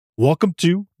Welcome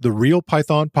to the Real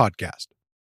Python Podcast.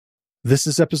 This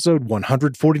is episode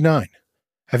 149.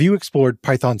 Have you explored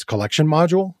Python's collection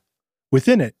module?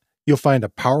 Within it, you'll find a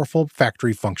powerful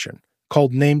factory function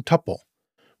called namedtuple,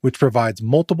 which provides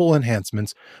multiple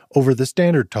enhancements over the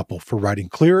standard tuple for writing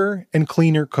clearer and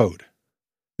cleaner code.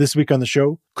 This week on the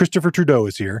show, Christopher Trudeau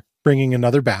is here, bringing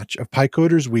another batch of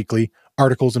PyCoder's weekly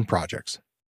articles and projects.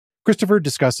 Christopher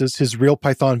discusses his Real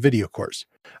Python video course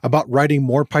about writing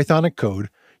more Pythonic code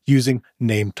using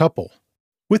namedtuple.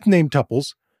 With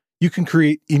namedtuples, you can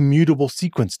create immutable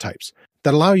sequence types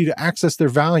that allow you to access their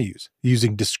values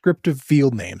using descriptive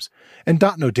field names and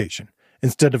dot notation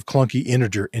instead of clunky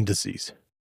integer indices.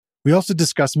 We also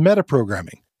discuss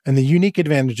metaprogramming and the unique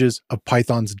advantages of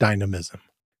Python's dynamism.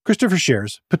 Christopher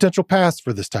shares potential paths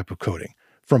for this type of coding,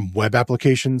 from web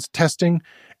applications, testing,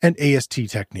 and AST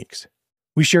techniques.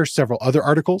 We share several other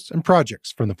articles and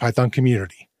projects from the Python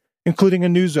community, including a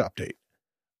news update,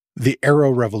 the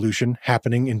arrow revolution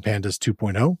happening in Pandas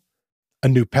 2.0, a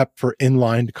new PEP for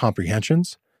inlined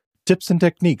comprehensions, tips and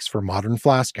techniques for modern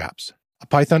Flask apps, a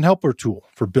Python helper tool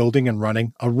for building and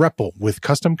running a REPL with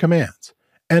custom commands,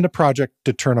 and a project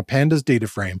to turn a Pandas data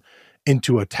frame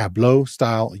into a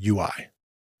Tableau-style UI.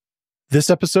 This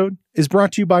episode is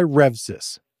brought to you by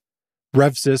RevSys.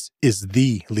 RevSys is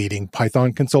the leading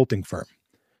Python consulting firm.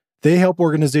 They help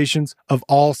organizations of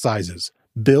all sizes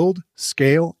build,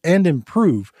 scale, and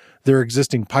improve their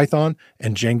existing Python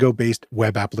and Django-based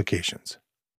web applications.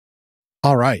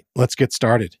 All right, let's get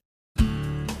started.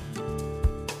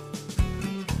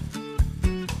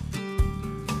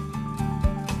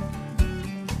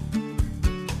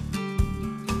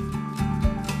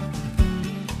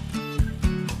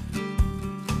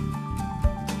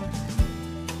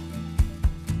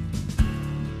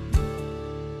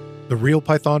 The Real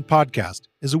Python Podcast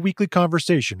is a weekly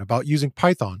conversation about using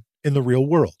Python in the real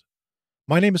world.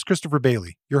 My name is Christopher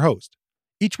Bailey, your host.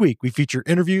 Each week, we feature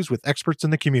interviews with experts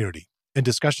in the community and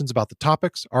discussions about the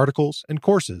topics, articles, and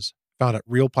courses found at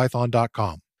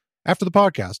realpython.com. After the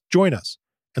podcast, join us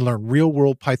and learn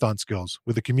real-world Python skills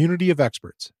with a community of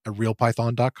experts at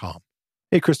realpython.com.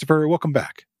 Hey, Christopher, welcome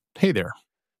back. Hey there.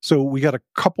 So we got a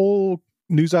couple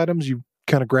news items you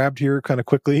kind of grabbed here kind of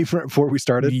quickly before we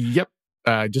started. Yep.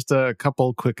 Just a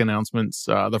couple quick announcements.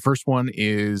 The first one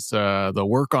is the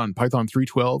work on Python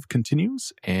 3.12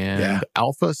 continues, and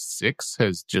Alpha 6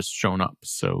 has just shown up.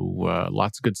 So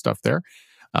lots of good stuff there.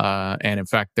 And in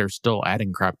fact, they're still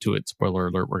adding crap to it. Spoiler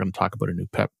alert, we're going to talk about a new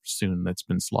PEP soon that's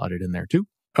been slotted in there too.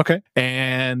 Okay.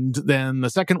 And then the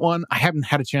second one, I haven't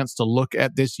had a chance to look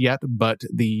at this yet, but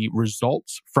the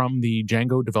results from the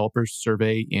Django Developers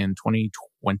Survey in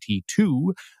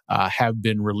 2022 have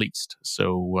been released.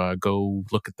 So go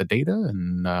look at the data,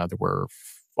 and there were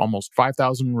almost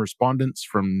 5,000 respondents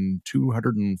from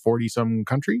 240 some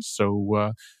countries.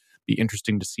 So be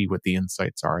interesting to see what the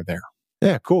insights are there.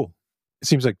 Yeah, cool. It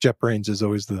seems like JetBrains is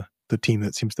always the team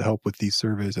that seems to help with these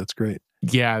surveys. That's great.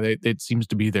 Yeah, it seems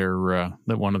to be their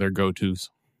one of their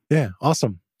go-tos. Yeah,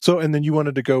 awesome. So, and then you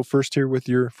wanted to go first here with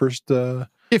your first...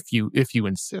 If you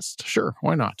insist, sure,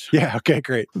 why not? Yeah, okay,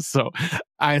 great. So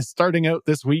I'm starting out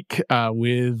this week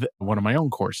with one of my own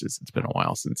courses. It's been a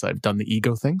while since I've done the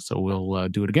ego thing, so we'll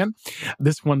do it again.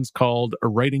 This one's called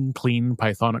Writing Clean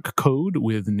Pythonic Code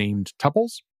with Named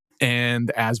Tuples. And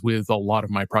as with a lot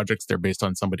of my projects, they're based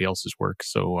on somebody else's work,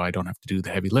 so I don't have to do the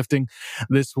heavy lifting.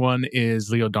 This one is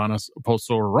Leodanis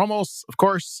Pozo Ramos, of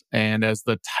course, and as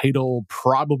the title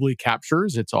probably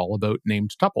captures, it's all about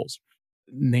named tuples.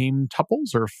 Named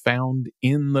tuples are found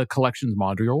in the collections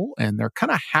module, and they're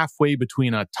kind of halfway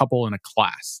between a tuple and a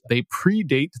class. They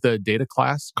predate the data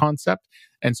class concept,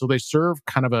 and so they serve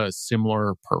kind of a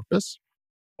similar purpose.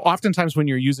 Oftentimes when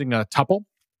you're using a tuple,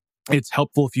 it's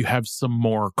helpful if you have some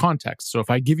more context. So if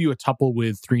I give you a tuple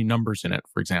with 3 numbers in it,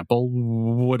 for example,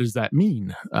 what does that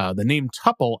mean? The name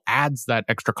tuple adds that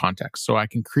extra context. So I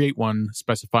can create one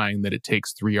specifying that it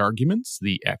takes 3 arguments,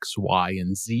 the X, Y,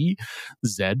 and Z.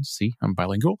 See, I'm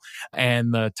bilingual.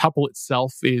 And the tuple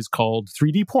itself is called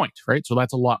 3D point, right? So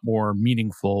that's a lot more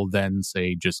meaningful than,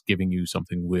 say, just giving you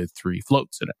something with 3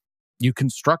 floats in it. You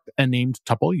construct a named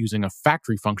tuple using a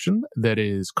factory function that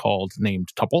is called named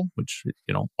tuple, which,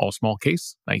 all small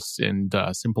case, nice and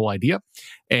simple idea.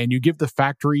 And you give the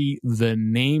factory the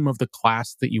name of the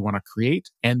class that you want to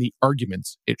create and the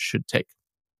arguments it should take.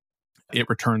 It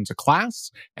returns a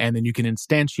class, and then you can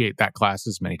instantiate that class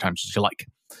as many times as you like.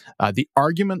 The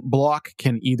argument block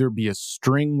can either be a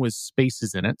string with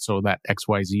spaces in it, so that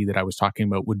XYZ that I was talking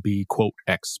about would be, quote,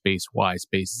 X space Y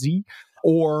space Z,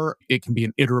 or it can be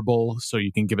an iterable, so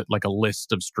you can give it like a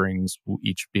list of strings,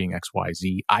 each being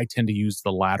XYZ. I tend to use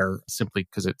the latter simply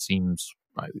because it seems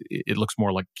It looks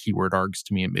more like keyword args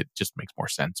to me. It just makes more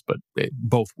sense, but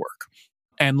both work.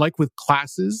 And like with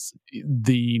classes,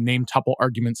 the name tuple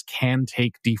arguments can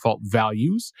take default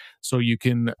values, so you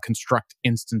can construct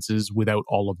instances without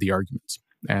all of the arguments.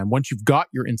 And once you've got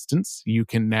your instance, you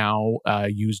can now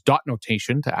use dot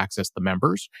notation to access the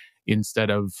members instead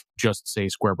of just, say,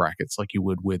 square brackets like you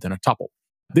would within a tuple.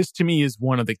 This, to me, is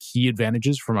one of the key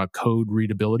advantages from a code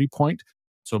readability point.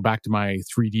 So back to my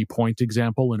 3D point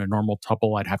example, in a normal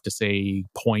tuple, I'd have to say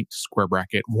point square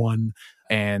bracket 1.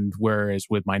 And whereas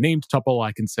with my named tuple,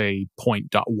 I can say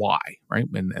point.y, right?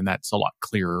 And that's a lot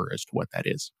clearer as to what that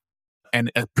is.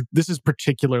 And this is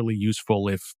particularly useful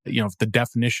if the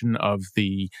definition of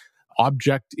the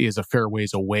object is a fair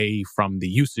ways away from the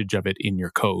usage of it in your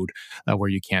code, where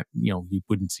you can't, you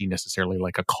wouldn't see necessarily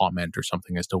like a comment or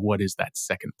something as to what is that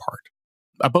second part.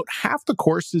 About half the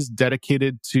course is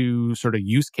dedicated to sort of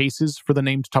use cases for the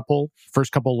named tuple.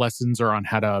 First couple lessons are on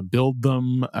how to build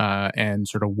them and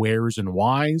sort of wheres and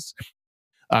whys.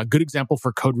 A good example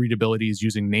for code readability is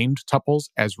using named tuples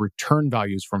as return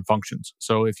values from functions.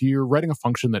 So if you're writing a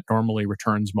function that normally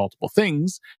returns multiple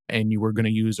things and you were going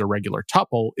to use a regular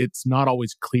tuple, it's not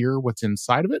always clear what's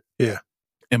inside of it. Yeah.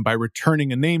 And by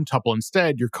returning a named tuple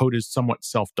instead, your code is somewhat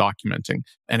self-documenting.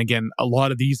 And again, a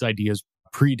lot of these ideas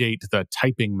predate the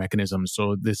typing mechanism.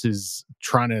 So this is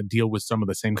trying to deal with some of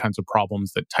the same kinds of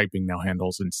problems that typing now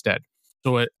handles instead.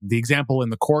 So the example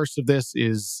in the course of this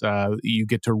is you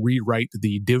get to rewrite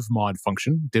the divmod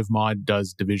function. Divmod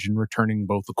does division, returning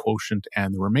both the quotient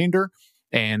and the remainder.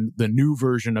 And the new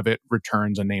version of it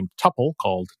returns a named tuple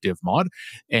called divmod.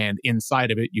 And inside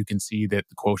of it, you can see that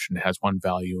the quotient has one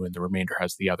value and the remainder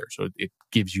has the other. So it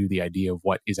gives you the idea of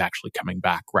what is actually coming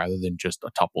back rather than just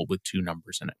a tuple with two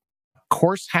numbers in it.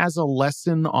 Course has a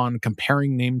lesson on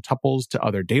comparing named tuples to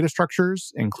other data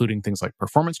structures, including things like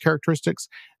performance characteristics,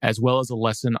 as well as a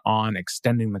lesson on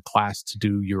extending the class to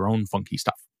do your own funky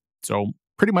stuff. So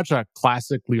pretty much a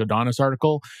classic Leodonis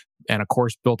article and a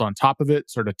course built on top of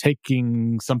it, sort of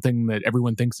taking something that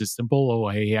everyone thinks is simple. Oh,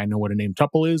 hey, I know what a named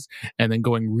tuple is, and then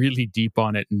going really deep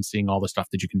on it and seeing all the stuff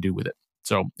that you can do with it.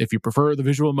 So if you prefer the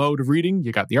visual mode of reading,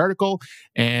 you got the article.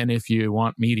 And if you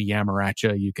want me to yammer at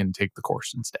you, you can take the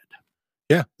course instead.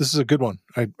 Yeah, this is a good one.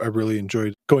 I really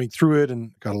enjoyed going through it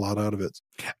and got a lot out of it.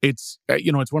 It's,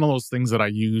 it's one of those things that I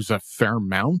use a fair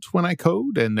amount when I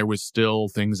code, and there was still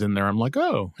things in there I'm like,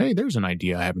 oh, hey, there's an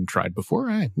idea I haven't tried before.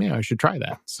 I should try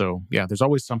that. So yeah, there's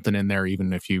always something in there,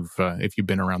 even if you've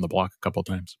been around the block a couple of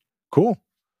times. Cool.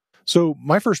 So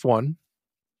my first one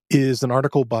is an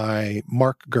article by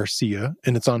Mark Garcia,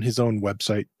 and it's on his own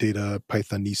website,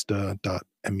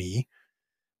 datapythonista.me.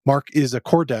 Mark is a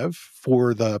core dev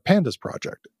for the Pandas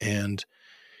project, and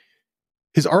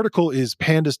his article is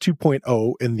Pandas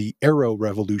 2.0 and the Arrow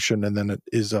Revolution, and then it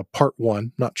is a part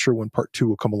 1. Not sure when part 2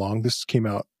 will come along. This came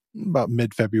out about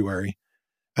mid-February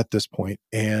at this point,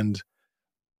 and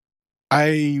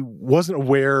I wasn't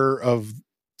aware of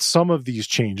some of these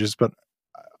changes, but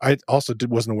I also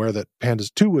wasn't aware that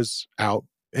Pandas 2 was out,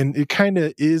 and it kind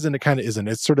of is and it kind of isn't.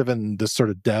 It's sort of in this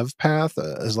sort of dev path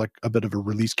as like a bit of a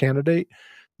release candidate.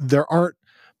 There aren't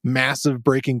massive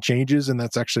breaking changes, and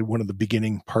that's actually one of the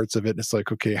beginning parts of it. It's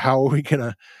like, okay, how are we going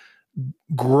to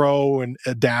grow and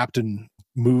adapt and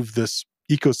move this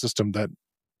ecosystem that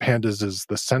Pandas is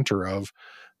the center of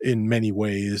in many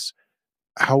ways?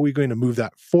 How are we going to move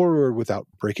that forward without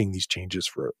breaking these changes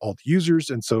for all the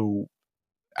users? And so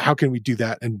how can we do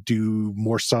that and do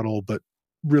more subtle, but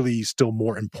really still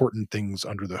more important things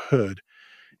under the hood?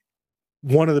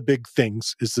 One of the big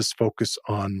things is this focus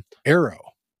on Arrow.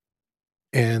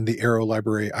 And the Arrow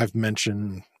library I've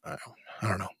mentioned, I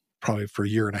don't know, probably for a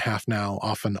year and a half now,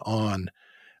 off and on.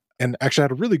 And actually I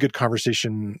had a really good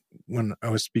conversation when I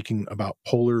was speaking about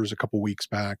polars a couple weeks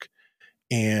back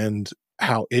and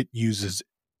how it uses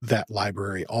that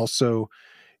library. Also,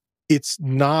 it's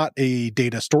not a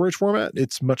data storage format.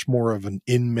 It's much more of an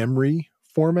in-memory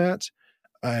format,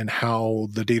 and how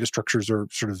the data structures are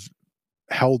sort of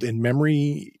held in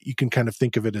memory. You can kind of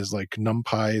think of it as like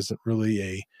NumPy isn't really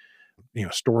a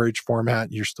storage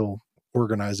format. You're still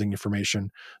organizing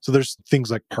information. So there's things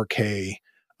like Parquet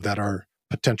that are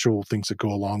potential things that go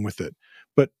along with it.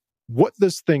 But what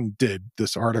this thing did,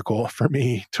 this article for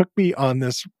me, took me on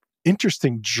this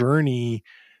interesting journey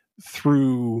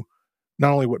through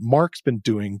not only what Mark's been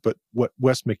doing, but what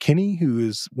Wes McKinney, who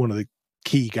is one of the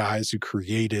key guys who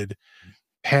created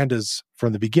Pandas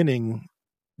from the beginning.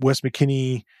 Wes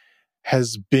McKinney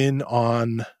has been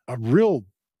on a real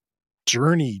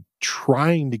journey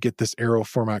trying to get this Arrow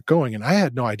format going. And I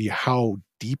had no idea how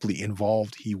deeply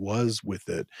involved he was with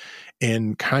it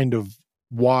and kind of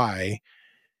why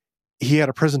he had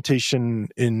a presentation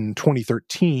in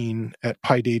 2013 at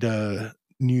PyData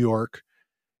New York,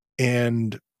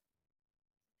 and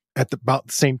at about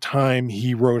the same time,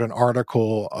 he wrote an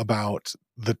article about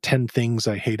the 10 things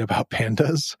I hate about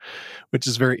pandas, which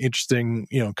is very interesting,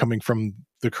 coming from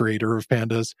the creator of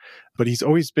pandas. But he's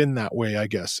always been that way, I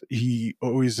guess. He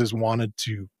always has wanted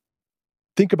to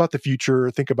think about the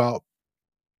future, think about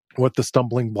what the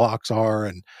stumbling blocks are,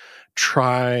 and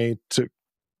try to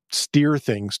steer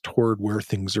things toward where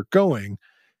things are going.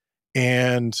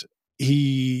 And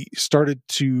he started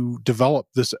to develop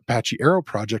this Apache Arrow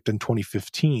project in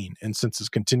 2015, and since has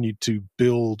continued to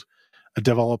build a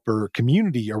developer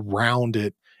community around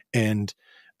it, and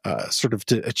sort of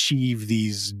to achieve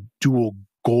these dual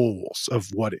goals of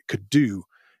what it could do.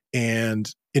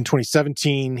 And in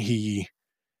 2017, he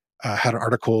had an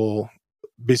article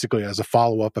basically as a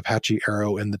follow-up, Apache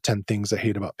Arrow and the 10 things I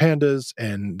hate about pandas,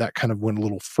 and that kind of went a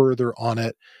little further on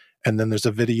it. And then there's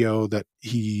a video that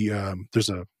there's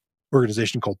a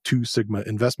organization called 2 Sigma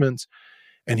Investments,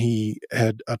 and he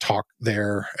had a talk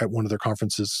there at one of their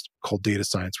conferences called Data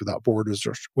Science Without Borders,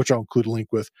 which I'll include a link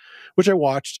with, which I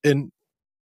watched and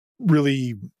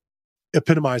really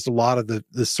epitomized a lot of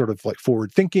this sort of like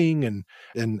forward thinking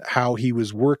and how he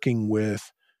was working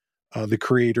with the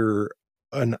creator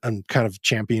and kind of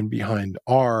champion behind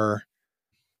R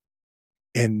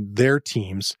and their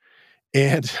teams.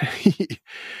 And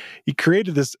he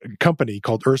created this company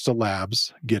called Ursa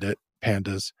Labs. Get it?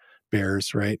 Pandas,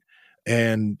 bears, right?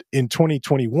 And in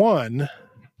 2021,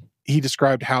 he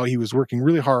described how he was working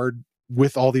really hard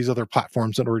with all these other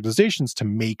platforms and organizations to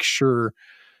make sure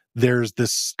there's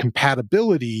this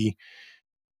compatibility.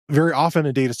 Very often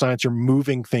in data science, you're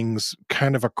moving things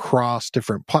kind of across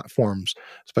different platforms,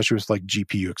 especially with like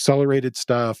GPU accelerated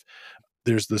stuff.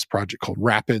 There's this project called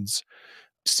Rapids,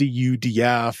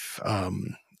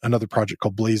 CUDF, another project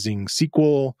called Blazing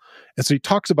SQL. And so he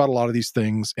talks about a lot of these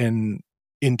things. And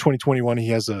in 2021, he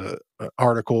has an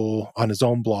article on his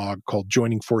own blog called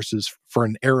Joining Forces for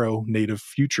an Arrow Native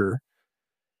Future.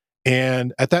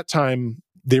 And at that time,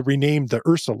 they renamed the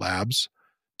Ursa Labs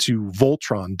to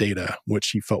Voltron Data, which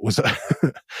he felt was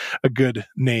a good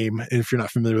name. And if you're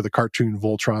not familiar with the cartoon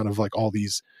Voltron of like all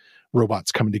these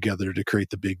robots coming together to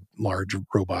create the big, large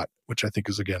robot, which I think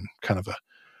is, again, kind of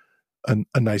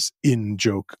a nice in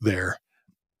joke there.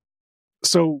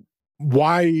 So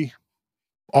why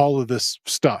all of this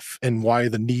stuff and why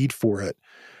the need for it?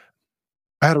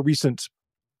 I had a recent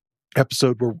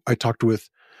episode where I talked with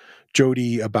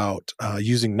Jody about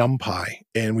using NumPy,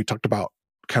 and we talked about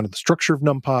kind of the structure of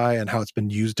NumPy and how it's been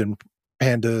used in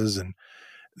pandas and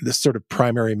this sort of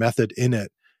primary method in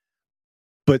it.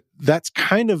 But that's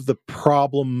kind of the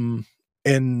problem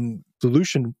and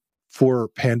solution for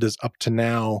pandas up to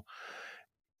now.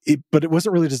 But it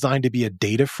wasn't really designed to be a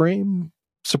data frame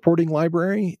supporting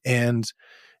library. And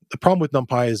the problem with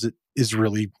NumPy is it is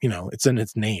really, it's in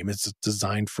its name. It's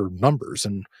designed for numbers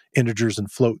and integers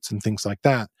and floats and things like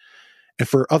that. And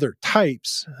for other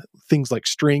types, things like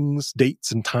strings,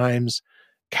 dates and times,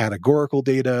 categorical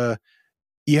data,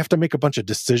 you have to make a bunch of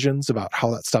decisions about how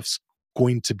that stuff's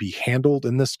going to be handled.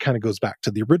 And this kind of goes back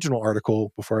to the original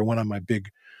article before I went on my big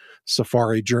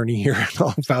Safari journey here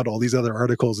and found all these other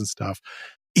articles and stuff.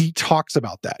 He talks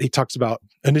about that. He talks about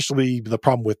initially the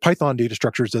problem with Python data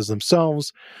structures as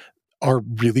themselves are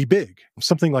really big.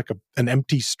 Something like an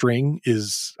empty string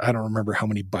is, I don't remember how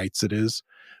many bytes it is,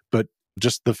 but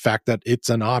just the fact that it's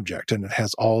an object and it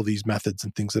has all these methods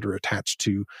and things that are attached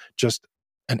to just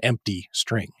an empty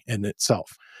string in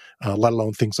itself, let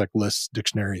alone things like lists,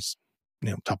 dictionaries,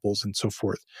 tuples, and so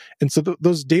forth. And so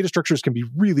those data structures can be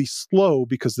really slow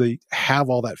because they have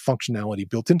all that functionality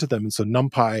built into them. And so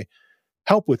NumPy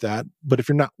help with that. But if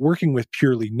you're not working with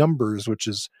purely numbers, which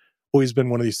has always been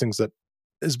one of these things that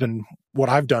has been what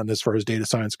I've done as far as data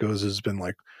science goes, has been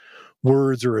like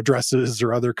words or addresses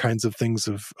or other kinds of things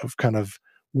of kind of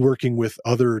working with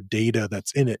other data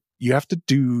that's in it. You have to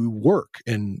do work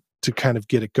and to kind of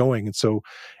get it going. And so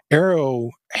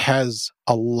Arrow has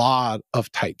a lot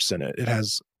of types in it.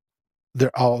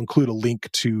 I'll include a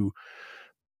link to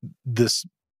this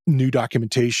new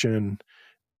documentation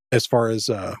as far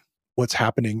as what's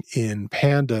happening in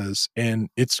pandas. And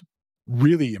it's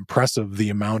really impressive the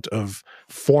amount of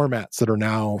formats that are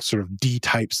now sort of D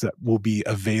types that will be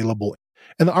available.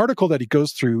 And the article that he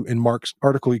goes through, in Mark's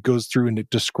article, he goes through and it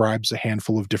describes a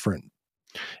handful of different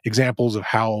examples of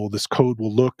how this code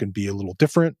will look and be a little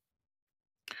different.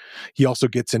 He also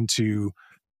gets into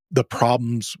the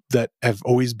problems that have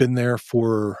always been there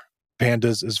for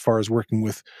pandas as far as working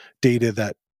with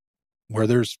data where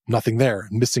there's nothing there,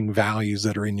 missing values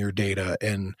that are in your data,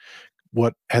 and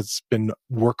what has been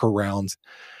workarounds.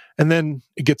 And then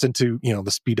it gets into,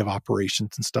 the speed of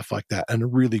operations and stuff like that, and a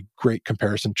really great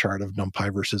comparison chart of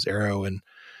NumPy versus Arrow. And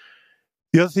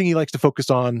the other thing he likes to focus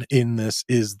on in this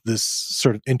is this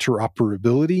sort of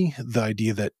interoperability, the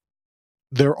idea that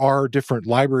there are different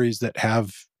libraries that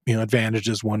have,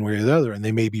 advantages one way or the other, and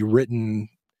they may be written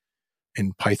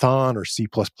in Python or C++,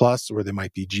 or they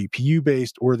might be GPU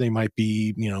based, or they might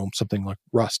be, something like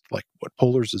Rust, like what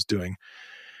Polars is doing.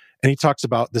 And he talks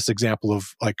about this example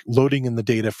of like loading in the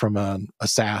data from a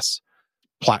SAS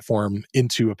platform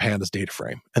into a Pandas data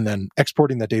frame, and then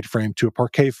exporting that data frame to a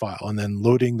Parquet file, and then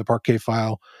loading the Parquet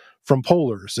file from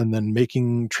Polars, and then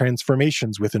making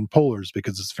transformations within Polars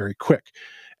because it's very quick.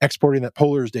 Exporting that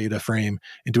Polars data frame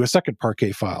into a second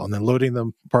Parquet file, and then loading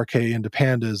the Parquet into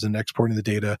Pandas and exporting the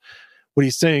data. What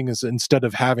he's saying is, instead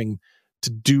of having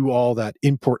to do all that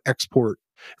import, export,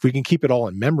 if we can keep it all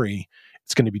in memory,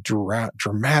 it's going to be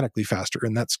dramatically faster.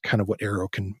 And that's kind of what Arrow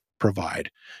can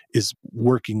provide, is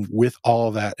working with all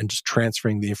of that and just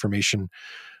transferring the information,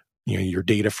 your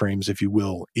data frames, if you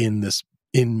will, in this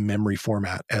in-memory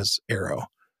format as Arrow.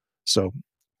 So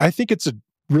I think it's a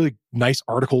really nice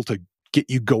article to get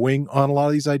you going on a lot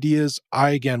of these ideas.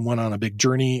 I, again, went on a big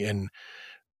journey and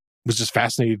was just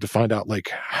fascinated to find out like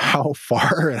how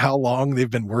far and how long they've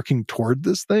been working toward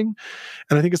this thing.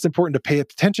 And I think it's important to pay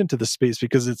attention to this space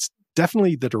because it's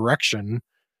definitely the direction,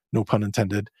 no pun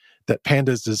intended, that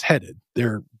Pandas is headed.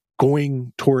 They're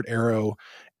going toward Arrow,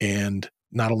 and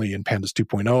not only in Pandas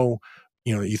 2.0,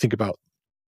 you think about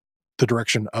the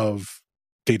direction of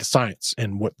data science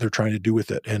and what they're trying to do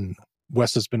with it. And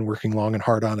Wes has been working long and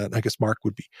hard on it. I guess Mark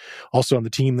would be also on the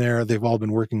team there. They've all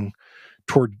been working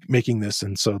toward making this.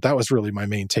 And so that was really my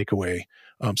main takeaway.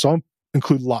 So I'll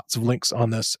include lots of links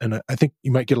on this. And I think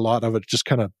you might get a lot of it just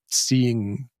kind of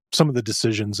seeing some of the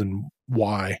decisions and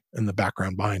why and the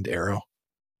background behind Arrow.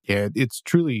 Yeah, it's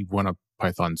truly one of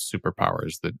Python's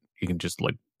superpowers that you can just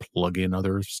like plug in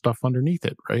other stuff underneath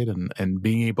it, right? And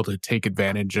being able to take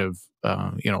advantage of,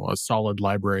 a solid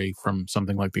library from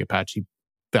something like the Apache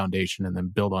Foundation and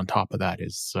then build on top of that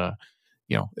is,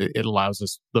 it allows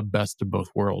us the best of both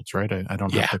worlds, right? I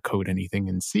don't have to code anything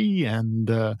in C, and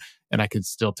I can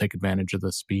still take advantage of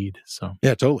the speed. So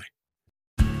yeah, totally.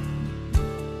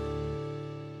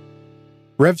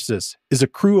 RevSys is a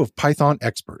crew of Python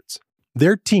experts.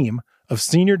 Their team of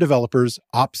senior developers,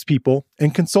 ops people,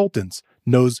 and consultants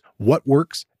knows what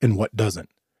works and what doesn't.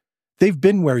 They've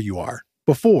been where you are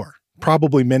before,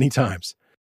 probably many times.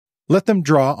 Let them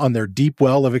draw on their deep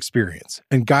well of experience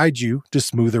and guide you to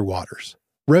smoother waters.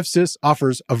 RevSys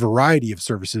offers a variety of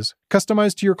services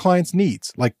customized to your client's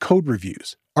needs, like code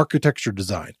reviews, architecture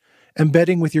design,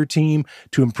 embedding with your team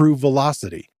to improve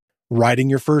velocity, writing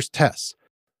your first tests,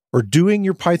 or doing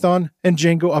your Python and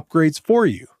Django upgrades for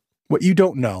you. What you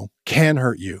don't know can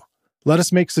hurt you. Let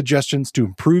us make suggestions to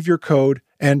improve your code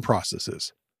and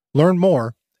processes. Learn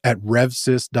more at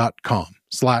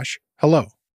revsys.com/hello.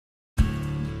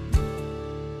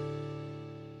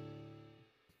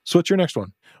 So what's your next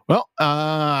one? Well,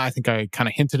 I think I kind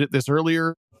of hinted at this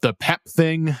earlier. The PEP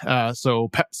thing. So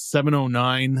PEP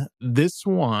 709, this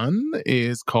one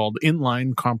is called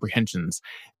Inline Comprehensions,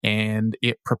 and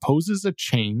it proposes a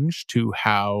change to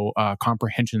how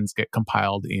comprehensions get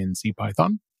compiled in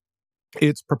CPython.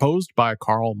 It's proposed by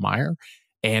Carl Meyer,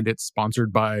 and it's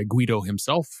sponsored by Guido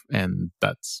himself, and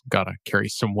that's got to carry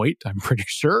some weight, I'm pretty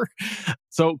sure.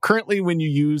 So currently, when you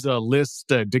use a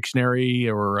list, a dictionary,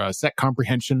 or a set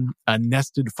comprehension, a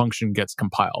nested function gets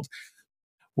compiled.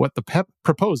 What the PEP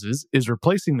proposes is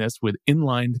replacing this with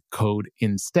inline code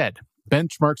instead.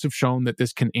 Benchmarks have shown that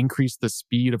this can increase the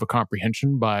speed of a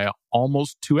comprehension by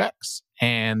almost 2x,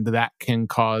 and that can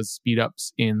cause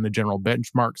speedups in the general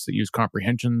benchmarks that use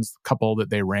comprehensions. A couple that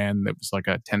they ran, that was like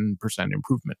a 10%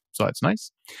 improvement. So that's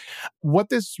nice. What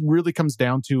this really comes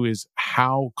down to is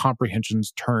how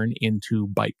comprehensions turn into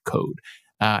bytecode.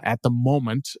 At the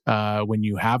moment, when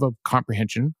you have a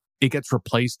comprehension, it gets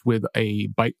replaced with a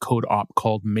bytecode op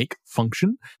called make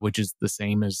function, which is the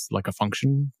same as like a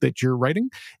function that you're writing.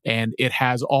 And it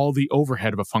has all the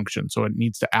overhead of a function. So it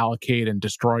needs to allocate and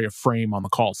destroy a frame on the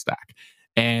call stack.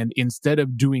 And instead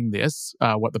of doing this,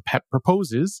 what the PEP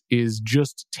proposes is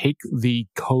just take the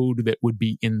code that would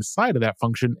be inside of that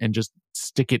function and just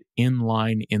stick it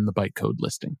inline in the bytecode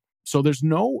listing. So there's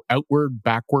no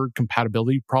outward-backward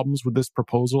compatibility problems with this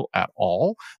proposal at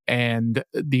all. And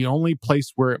the only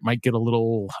place where it might get a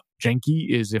little janky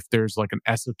is if there's like an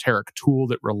esoteric tool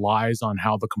that relies on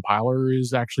how the compiler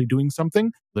is actually doing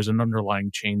something. There's an underlying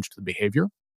change to the behavior.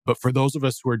 But for those of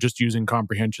us who are just using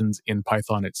comprehensions in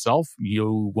Python itself,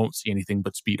 you won't see anything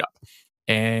but speed up.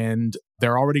 And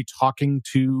they're already talking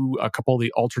to a couple of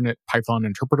the alternate Python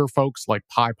interpreter folks like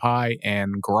PyPy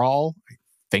and Graal. I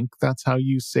think that's how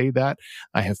you say that.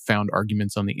 I have found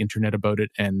arguments on the internet about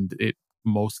it, and it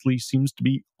mostly seems to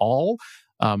be all.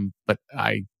 But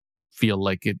I feel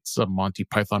like it's a Monty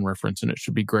Python reference and it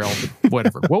should be Grail, but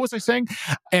whatever. What was I saying?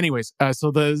 Anyways,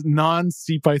 so the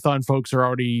non-CPython folks are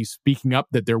already speaking up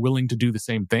that they're willing to do the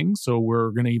same thing. So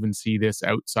we're going to even see this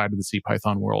outside of the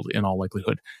CPython world in all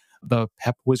likelihood. The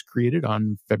PEP was created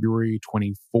on February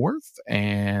 24th,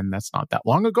 and that's not that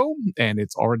long ago, and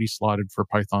it's already slotted for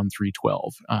Python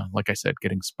 3.12. Like I said,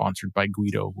 getting sponsored by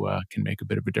Guido can make a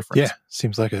bit of a difference. Yeah,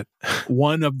 seems like it.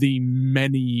 One of the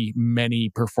many, many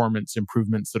performance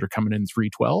improvements that are coming in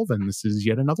 3.12, and this is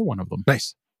yet another one of them.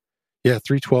 Nice. Yeah,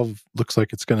 3.12 looks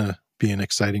like it's going to be an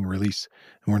exciting release,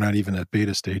 and we're not even at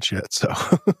beta stage yet, so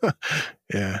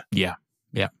yeah.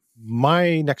 Yeah.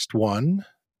 My next one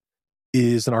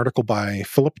is an article by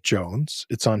Philip Jones.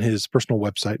 It's on his personal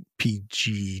website,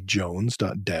 pgjones.dev.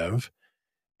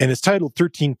 And it's titled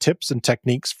 13 Tips and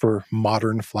Techniques for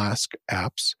Modern Flask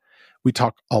Apps. We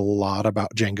talk a lot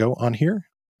about Django on here.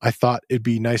 I thought it'd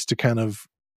be nice to kind of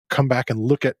come back and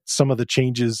look at some of the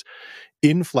changes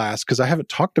in Flask, because I haven't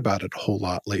talked about it a whole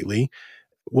lot lately.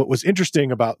 What was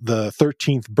interesting about the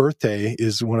 13th birthday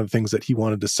is one of the things that he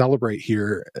wanted to celebrate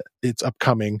here. It's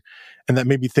upcoming. And that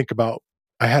made me think about,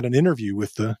 I had an interview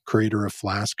with the creator of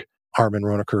Flask, Armin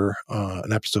Ronacher,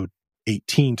 in episode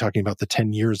 18, talking about the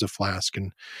 10 years of Flask.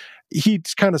 And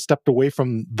he's kind of stepped away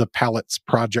from the palettes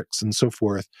projects and so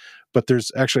forth, but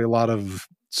there's actually a lot of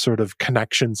sort of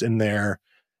connections in there.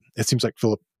 It seems like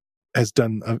Philip has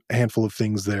done a handful of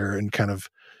things there and kind of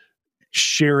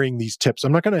sharing these tips.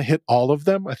 I'm not going to hit all of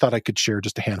them. I thought I could share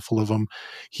just a handful of them.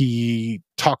 He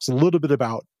talks a little bit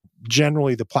about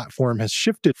generally the platform has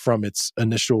shifted from its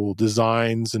initial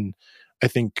designs, and I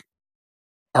think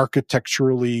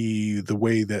architecturally the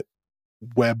way that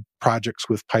web projects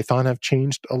with Python have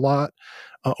changed a lot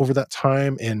over that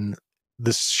time, and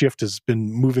this shift has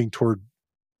been moving toward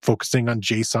focusing on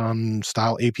JSON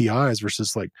style APIs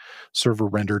versus like server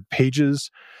rendered pages.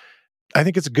 I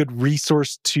think it's a good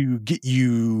resource to get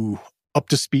you up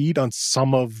to speed on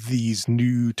some of these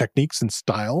new techniques and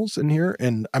styles in here.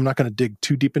 And I'm not going to dig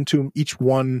too deep into them. Each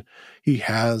one he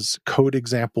has code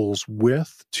examples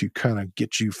with to kind of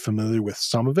get you familiar with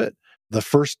some of it. The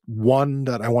first one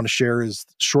that I want to share is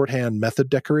shorthand method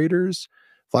decorators.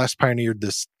 Flask pioneered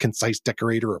this concise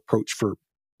decorator approach for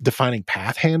defining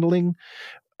path handling.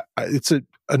 It's a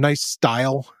nice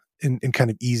style and kind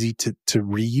of easy to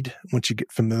read once you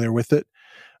get familiar with it.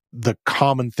 The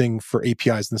common thing for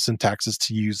APIs in the syntax is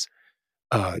to use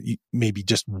maybe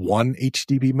just one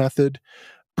HTTP method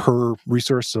per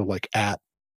resource. So like it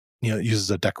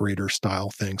uses a decorator style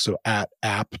thing. So at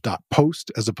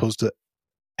app.post as opposed to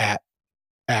at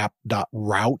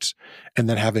app.route, and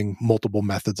then having multiple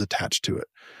methods attached to it.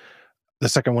 The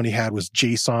second one he had was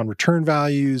JSON return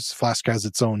values. Flask has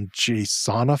its own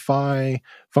JSONify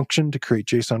function to create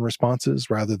JSON responses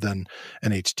rather than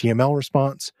an HTML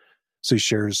response. So he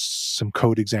shares some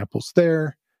code examples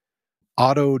there.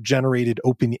 Auto-generated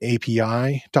Open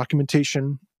API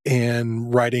documentation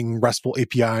and writing RESTful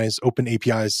APIs. Open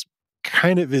APIs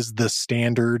kind of is the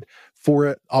standard for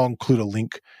it. I'll include a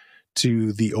link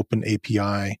to the Open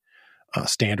API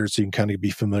standard so you can kind of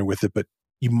be familiar with it. But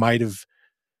you might have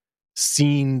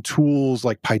seen tools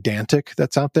like Pydantic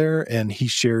that's out there, and he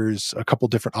shares a couple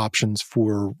different options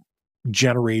for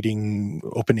generating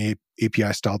Open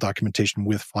API style documentation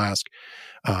with Flask.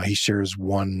 He shares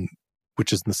one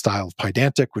which is in the style of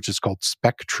Pydantic, which is called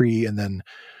Spectree, and then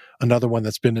another one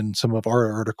that's been in some of our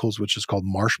articles, which is called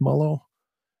Marshmallow,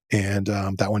 and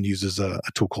that one uses a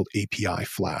tool called API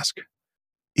Flask.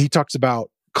 He talks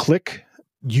about Click,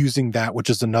 using that, which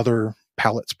is another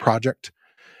palettes project.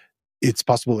 It's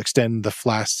possible to extend the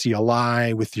Flask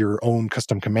CLI with your own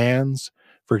custom commands.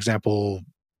 For example,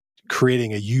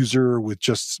 creating a user with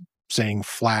just saying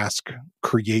Flask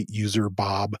create user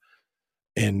Bob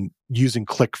and using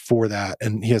Click for that.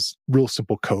 And he has real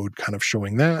simple code kind of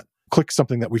showing that. Click,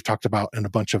 something that we've talked about in a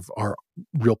bunch of our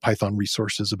real Python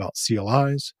resources about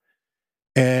CLIs.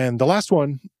 And the last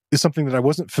one is something that I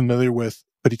wasn't familiar with,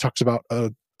 but he talks about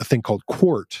a thing called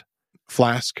Quart.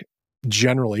 Flask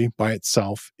generally by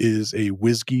itself is a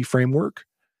WSGI framework,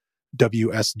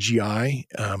 WSGI,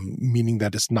 meaning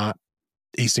that it's not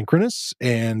asynchronous.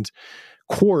 And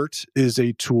Quart is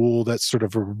a tool that's sort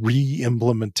of a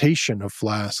re-implementation of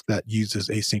Flask that uses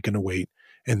async and await,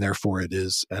 and therefore it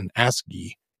is an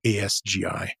ASCII,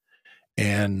 ASGI.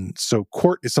 And so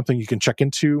Quart is something you can check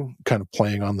into, kind of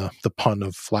playing on the pun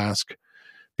of Flask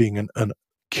being an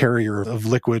carrier of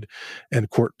liquid, and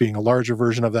Quart being a larger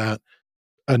version of that.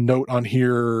 A note on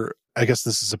here, I guess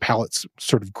this is a palettes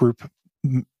sort of group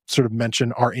sort of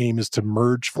mention. Our aim is to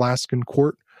merge Flask and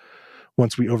Quart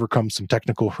once we overcome some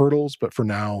technical hurdles, but for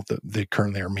now, they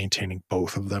currently are maintaining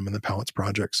both of them in the palettes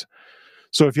projects.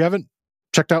 So if you haven't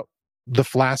checked out the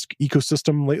Flask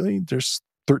ecosystem lately, there's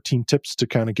 13 tips to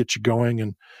kind of get you going,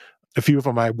 and a few of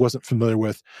them I wasn't familiar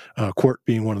with, Quart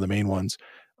being one of the main ones.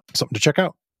 Something to check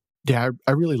out. Yeah,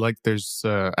 I really like.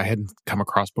 I hadn't come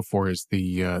across before is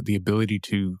the ability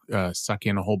to suck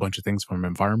in a whole bunch of things from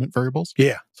environment variables.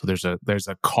 Yeah. So there's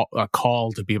a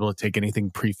call to be able to take anything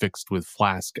prefixed with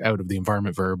Flask out of the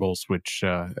environment variables, which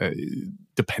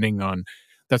depending on.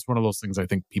 That's one of those things I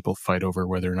think people fight over,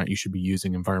 whether or not you should be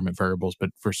using environment variables.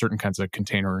 But for certain kinds of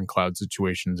container and cloud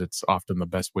situations, it's often the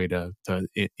best way to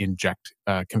inject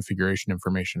configuration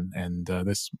information. And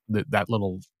that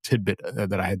little tidbit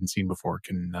that I hadn't seen before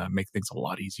can make things a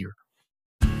lot easier.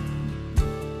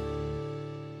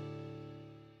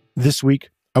 This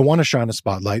week, I want to shine a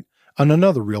spotlight on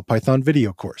another Real Python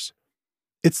video course.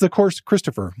 It's the course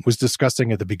Christopher was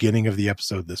discussing at the beginning of the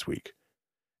episode this week.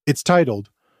 It's titled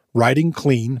Writing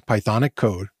Clean Pythonic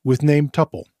Code with Named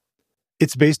Tuple.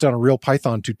 It's based on a Real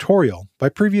Python tutorial by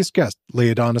previous guest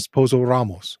Leodanis Pozo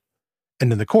Ramos.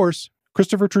 And in the course,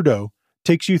 Christopher Trudeau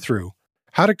takes you through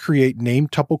how to create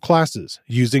named tuple classes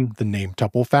using the named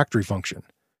tuple factory function,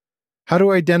 how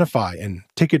to identify and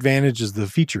take advantage of the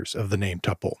features of the named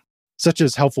tuple, such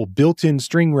as helpful built-in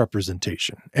string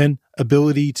representation and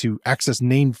ability to access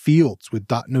named fields with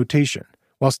dot notation,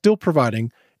 while still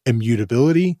providing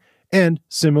immutability and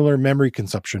similar memory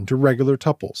consumption to regular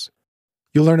tuples.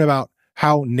 You'll learn about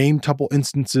how named tuple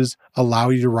instances allow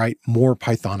you to write more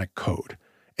Pythonic code,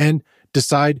 and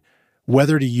decide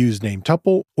whether to use named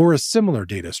tuple or a similar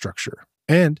data structure,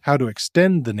 and how to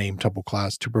extend the named tuple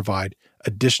class to provide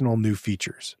additional new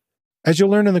features. As you'll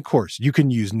learn in the course, you can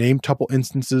use named tuple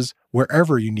instances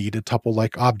wherever you need a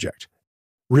tuple-like object.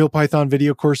 Real Python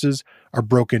video courses are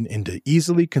broken into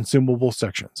easily consumable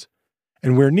sections,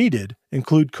 and where needed,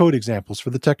 include code examples for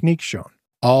the techniques shown.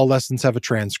 All lessons have a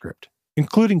transcript,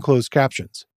 including closed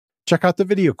captions. Check out the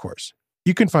video course.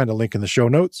 You can find a link in the show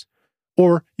notes,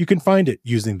 or you can find it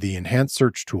using the enhanced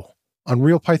search tool on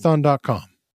realpython.com.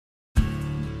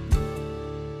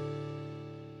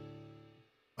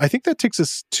 I think that takes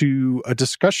us to a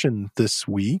discussion this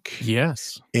week.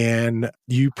 Yes. And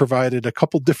you provided a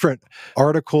couple different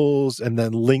articles and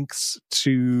then links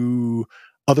to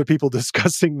other people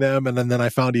discussing them. And then I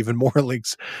found even more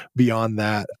links beyond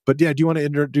that. But yeah, do you want to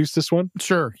introduce this one?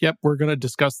 Sure. Yep. We're going to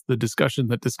discuss the discussion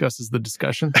that discusses the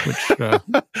discussion, which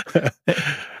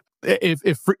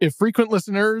if frequent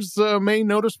listeners may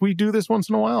notice, we do this once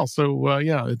in a while. So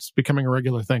yeah, it's becoming a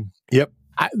regular thing. Yep.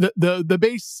 The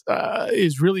base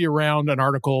is really around an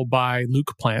article by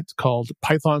Luke Plant called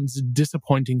Python's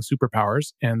Disappointing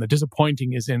Superpowers, and the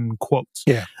disappointing is in quotes.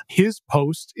 Yeah. His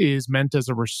post is meant as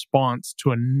a response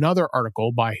to another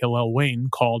article by Hillel Wayne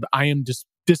called I Am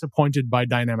Disappointed by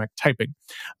Dynamic Typing.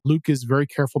 Luke is very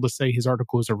careful to say his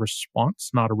article is a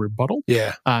response, not a rebuttal.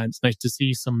 Yeah. It's nice to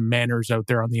see some manners out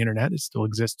there on the internet. It still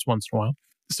exists once in a while.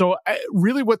 So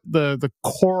really what the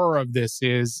core of this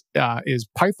is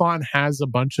Python has a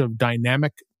bunch of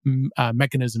dynamic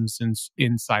mechanisms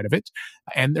inside of it.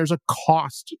 And there's a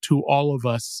cost to all of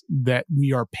us that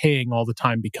we are paying all the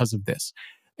time because of this.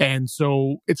 And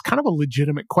so it's kind of a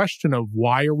legitimate question of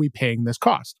why are we paying this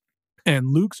cost? And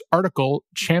Luke's article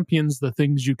champions the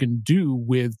things you can do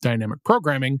with dynamic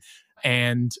programming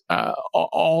and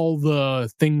all the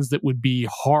things that would be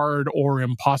hard or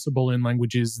impossible in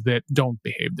languages that don't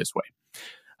behave this way.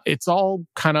 It's all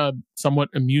kind of somewhat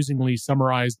amusingly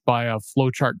summarized by a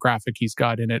flowchart graphic he's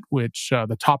got in it, which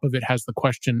the top of it has the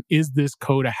question, is this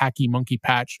code a hacky monkey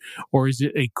patch, or is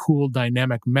it a cool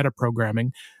dynamic metaprogramming?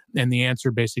 And the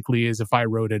answer basically is, if I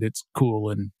wrote it, it's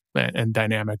cool and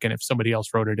dynamic, and if somebody else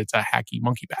wrote it, it's a hacky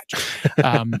monkey patch.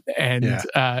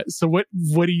 So what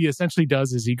he essentially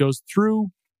does is he goes through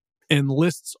and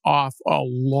lists off a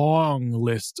long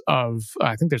list of,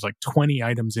 I think there's like 20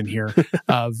 items in here,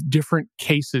 of different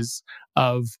cases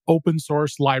of open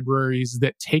source libraries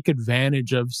that take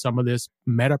advantage of some of this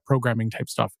metaprogramming type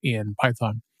stuff in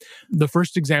Python. The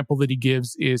first example that he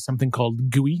gives is something called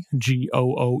GUI,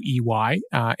 Gooey,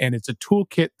 and it's a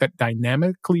toolkit that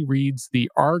dynamically reads the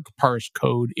argparse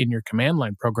code in your command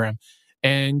line program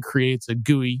and creates a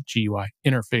GUI,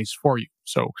 interface for you.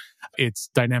 So it's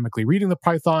dynamically reading the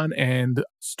Python and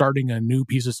starting a new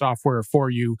piece of software for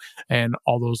you. And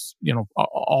all those,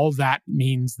 all that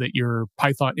means that your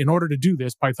Python, in order to do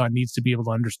this, Python needs to be able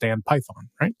to understand Python,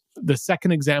 right? The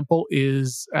second example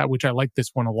is, which I like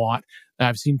this one a lot.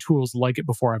 I've seen tools like it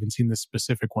before. I haven't seen this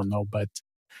specific one though, but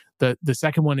the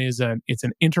second one is it's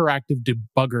an interactive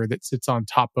debugger that sits on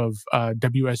top of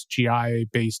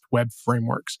WSGI-based web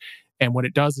frameworks. And what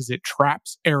it does is it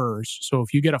traps errors. So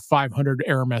if you get a 500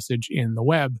 error message in the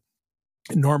web,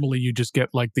 normally you just get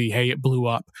like hey, it blew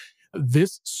up.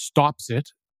 This stops it,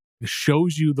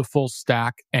 shows you the full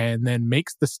stack, and then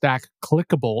makes the stack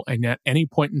clickable. And at any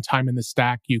point in time in the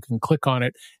stack, you can click on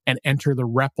it and enter the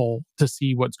REPL to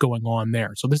see what's going on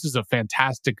there. So this is a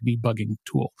fantastic debugging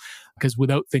tool, because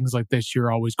without things like this,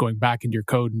 you're always going back into your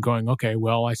code and going, okay,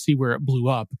 well, I see where it blew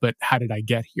up, but how did I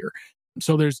get here?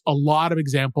 So there's a lot of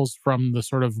examples from the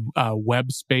sort of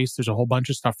web space. There's a whole bunch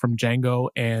of stuff from Django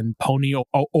and Pony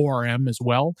ORM as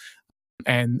well,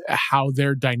 and how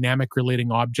they're dynamic relating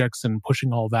objects and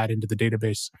pushing all that into the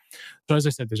database. So as I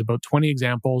said, there's about 20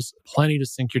 examples, plenty to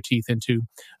sink your teeth into.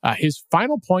 His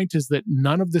final point is that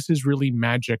none of this is really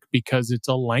magic because it's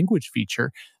a language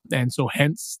feature. And so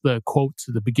hence the quotes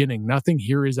at the beginning, nothing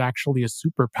here is actually a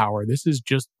superpower. This is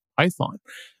just Python.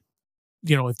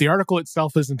 If the article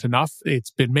itself isn't enough, it's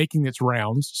been making its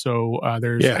rounds. So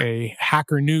there's a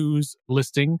Hacker News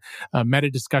listing, a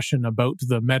meta discussion about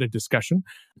the meta discussion.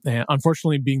 And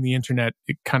unfortunately, being the internet,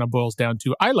 it kind of boils down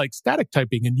to, I like static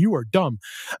typing and you are dumb.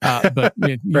 But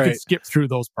you can skip through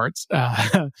those parts.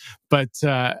 But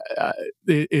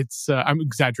it's, I'm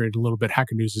exaggerating a little bit.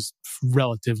 Hacker News is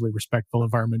relatively respectful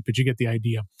environment, but you get the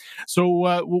idea. So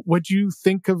what do you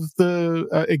think of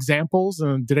the examples?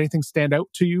 Did anything stand out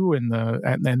to you in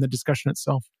the discussion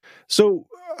itself? So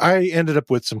I ended up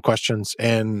with some questions,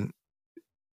 and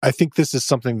I think this is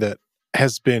something that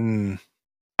has been,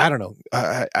 I don't know,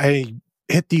 I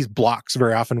hit these blocks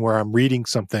very often where I'm reading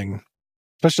something,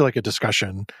 especially like a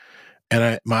discussion,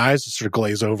 and my eyes just sort of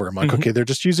glaze over. I'm like, okay, they're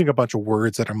just using a bunch of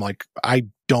words that I'm like, I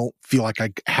don't feel like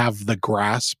I have the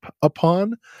grasp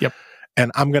upon. Yep.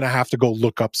 And I'm going to have to go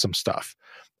look up some stuff.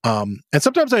 And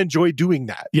sometimes I enjoy doing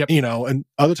that, and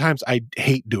other times I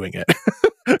hate doing it.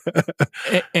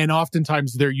 And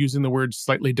oftentimes they're using the words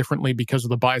slightly differently because of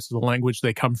the bias of the language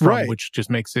they come from, which just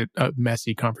makes it a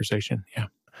messy conversation. Yeah.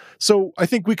 So I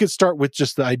think we could start with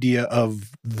just the idea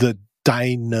of the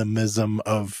dynamism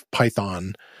of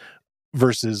Python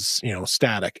versus,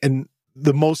 static. And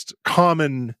the most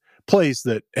common place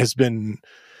that has been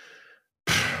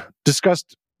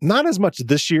discussed, not as much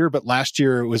this year, but last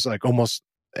year it was like almost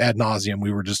ad nauseum.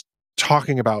 We were just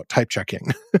talking about type checking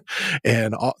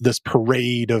and this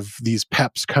parade of these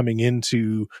peps coming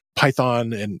into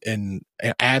Python and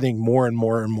adding more and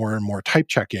more and more and more type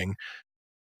checking,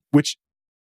 which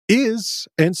is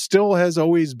and still has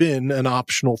always been an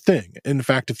optional thing. In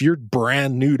fact, if you're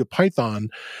brand new to Python,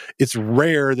 it's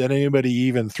rare that anybody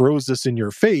even throws this in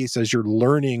your face as you're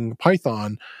learning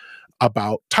Python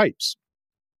about types.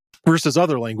 Versus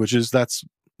other languages, that's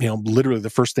literally the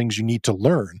first things you need to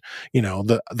learn.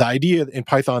 The idea in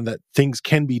Python that things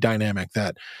can be dynamic,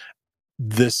 that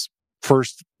this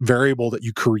first variable that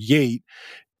you create,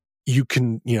 you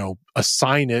can,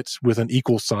 assign it with an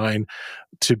equal sign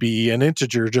to be an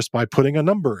integer just by putting a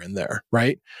number in there,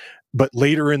 right? But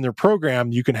later in their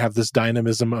program, you can have this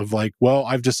dynamism of like, well,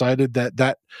 I've decided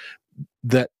that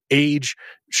age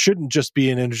shouldn't just be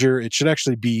an integer. It should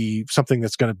actually be something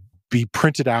that's going to be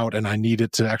printed out, and I need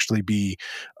it to actually be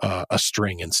a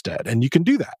string instead. And you can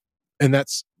do that. And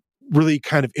that's really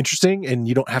kind of interesting, and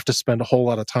you don't have to spend a whole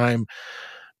lot of time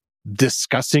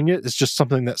discussing it. It's just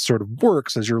something that sort of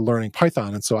works as you're learning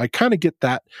Python. And so I kind of get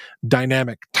that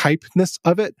dynamic typeness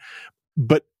of it,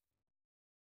 but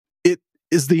it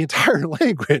is the entire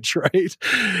language, right?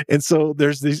 And so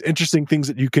there's these interesting things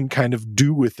that you can kind of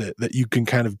do with it, that you can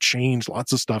kind of change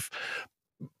lots of stuff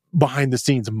behind the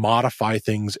scenes, modify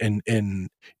things, and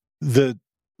the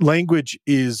language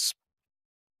is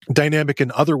dynamic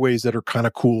in other ways that are kind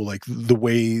of cool, like the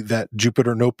way that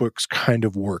Jupyter notebooks kind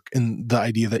of work, and the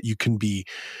idea that you can be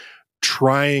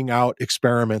trying out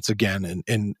experiments again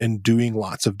and doing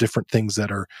lots of different things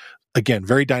that are, again,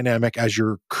 very dynamic as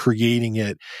you're creating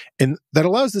it. And that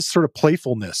allows this sort of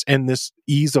playfulness and this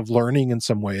ease of learning in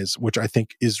some ways, which I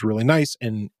think is really nice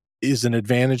and is an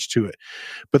advantage to it.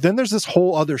 But then there's this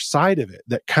whole other side of it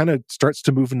that kind of starts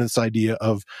to move into this idea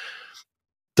of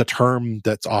the term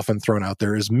that's often thrown out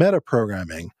there is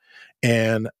metaprogramming.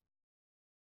 And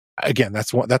again,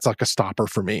 that's like a stopper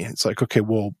for me. It's like, okay,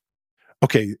 well,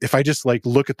 okay, if I just like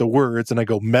look at the words and I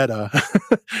go meta,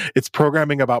 it's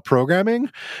programming about programming,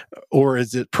 or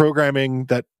is it programming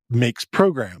that makes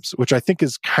programs, which I think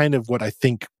is kind of what I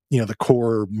think, the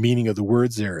core meaning of the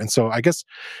words there. And so I guess,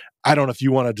 I don't know if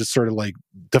you want to just sort of like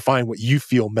define what you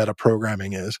feel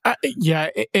metaprogramming is. Yeah,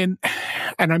 and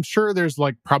I'm sure there's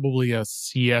like probably a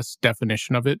CS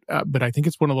definition of it, but I think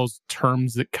it's one of those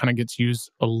terms that kind of gets used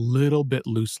a little bit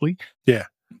loosely. Yeah.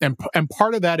 And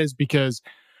part of that is because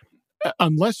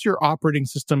unless your operating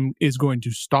system is going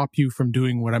to stop you from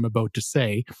doing what I'm about to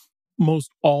say,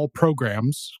 most all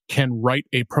programs can write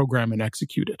a program and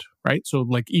execute it, right? So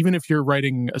like even if you're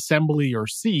writing assembly or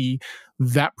C,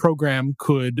 that program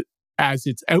could, as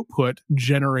its output,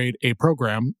 generate a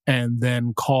program and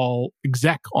then call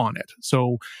exec on it.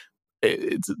 So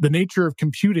it's the nature of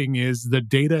computing is the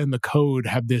data and the code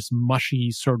have this mushy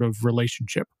sort of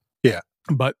relationship. Yeah.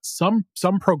 But some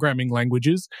programming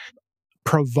languages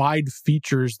provide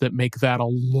features that make that a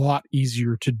lot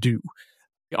easier to do.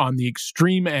 On the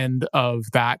extreme end of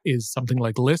that is something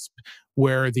like Lisp,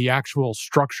 where the actual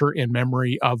structure in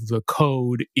memory of the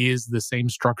code is the same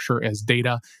structure as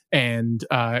data, and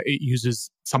it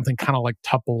uses something kind of like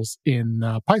tuples in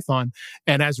Python.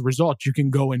 And as a result, you can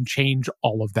go and change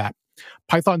all of that.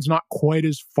 Python's not quite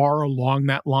as far along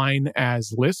that line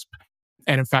as Lisp.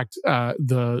 And in fact,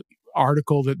 the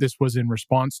article that this was in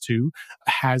response to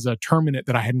has a term in it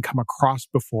that I hadn't come across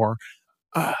before.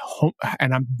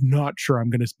 And I'm not sure I'm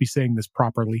going to be saying this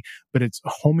properly, but it's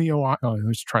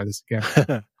let's try this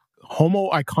again.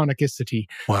 Homoiconicity.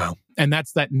 Wow. And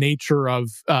that's that nature of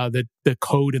the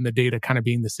code and the data kind of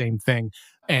being the same thing.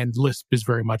 And Lisp is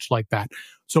very much like that.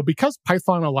 So because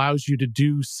Python allows you to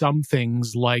do some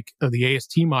things like the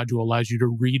AST module allows you to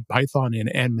read Python in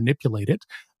and manipulate it,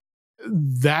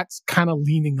 that's kind of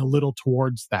leaning a little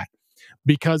towards that.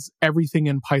 Because everything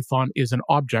in Python is an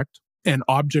object, and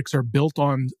objects are built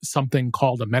on something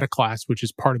called a metaclass, which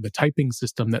is part of the typing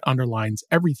system that underlines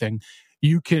everything.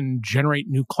 You can generate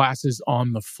new classes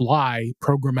on the fly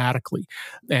programmatically.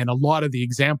 And a lot of the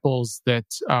examples that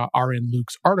are in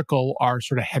Luke's article are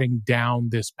sort of heading down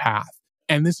this path.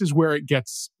 And this is where it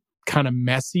gets kind of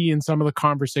messy in some of the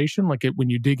conversation. Like when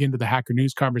you dig into the Hacker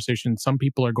News conversation, some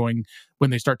people are going,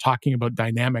 when they start talking about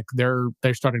dynamic, they're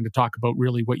starting to talk about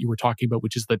really what you were talking about,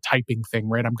 which is the typing thing,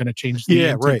 right? I'm going to change the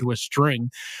int into a string.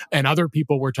 And other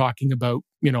people were talking about,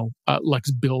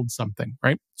 let's build something,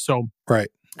 right? So right.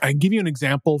 I can give you an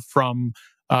example from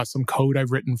some code I've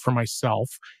written for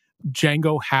myself.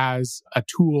 Django has a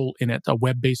tool in it, a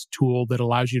web-based tool that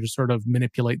allows you to sort of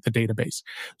manipulate the database.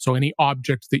 So any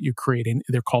object that you create,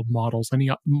 they're called models, any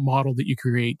model that you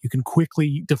create, you can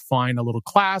quickly define a little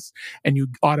class and you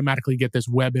automatically get this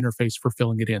web interface for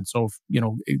filling it in. So,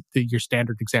 your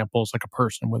standard example is like a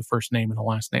person with a first name and a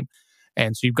last name.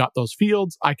 And so you've got those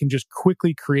fields. I can just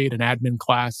quickly create an admin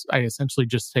class. I essentially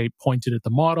just say point it at the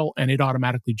model and it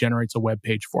automatically generates a web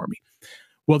page for me.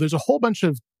 Well, there's a whole bunch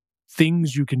of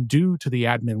things you can do to the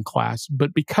admin class,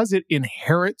 but because it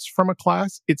inherits from a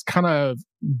class, it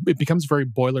becomes very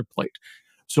boilerplate.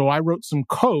 So I wrote some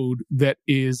code that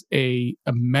is a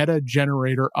meta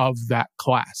generator of that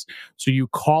class. So you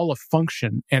call a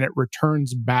function and it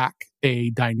returns back a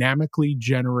dynamically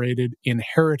generated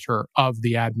inheritor of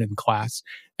the admin class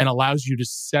and allows you to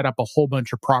set up a whole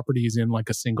bunch of properties in like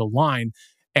a single line.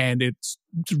 And it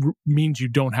means you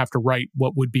don't have to write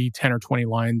what would be 10 or 20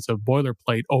 lines of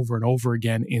boilerplate over and over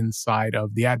again inside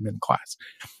of the admin class.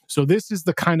 So this is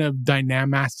the kind of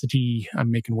dynamicity,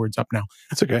 I'm making words up now.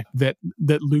 That's okay. That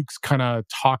Luke's kind of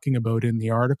talking about in the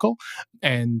article.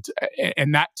 And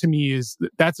that to me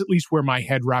that's at least where my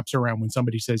head wraps around when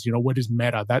somebody says, what is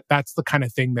meta? That's the kind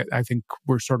of thing that I think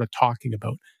we're sort of talking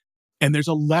about. And there's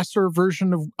a lesser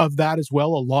version of that as well.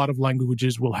 A lot of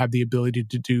languages will have the ability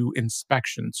to do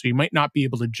inspection. So you might not be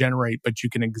able to generate, but you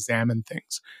can examine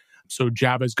things. So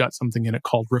Java's got something in it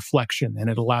called reflection, and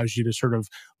it allows you to sort of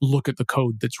look at the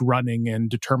code that's running and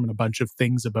determine a bunch of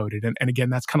things about it. And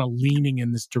again, that's kind of leaning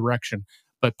in this direction.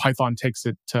 But Python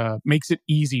makes it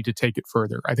easy to take it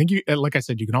further. I think like I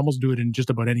said, you can almost do it in just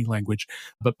about any language,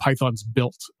 but Python's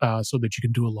built so that you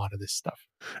can do a lot of this stuff.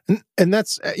 And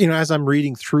that's, as I'm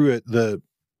reading through it,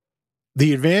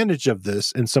 the advantage of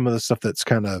this and some of the stuff that's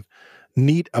kind of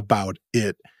neat about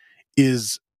it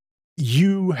is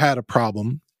you had a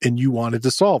problem and you wanted to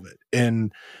solve it.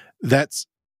 And that's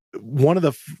one of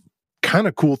the kind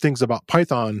of cool things about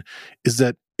Python is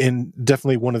that, and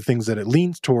definitely one of the things that it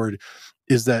leans toward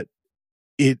is that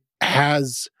it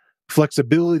has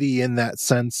flexibility in that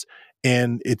sense.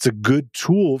 And it's a good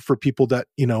tool for people that,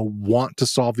 want to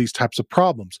solve these types of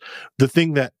problems. The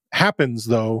thing that happens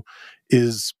though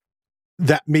is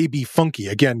that may be funky.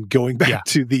 Again, going back Yeah.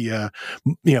 to the,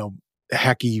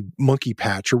 hacky monkey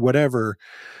patch or whatever.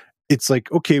 It's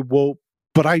like, okay, well,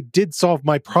 but I did solve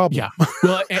my problem. Yeah.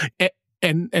 Well,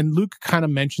 and Luke kind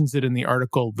of mentions it in the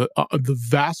article. The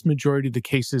vast majority of the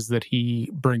cases that he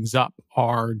brings up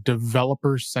are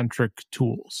developer-centric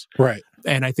tools. Right.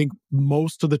 And I think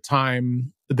most of the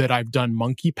time that I've done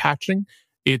monkey patching,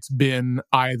 it's been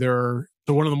either...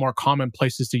 So one of the more common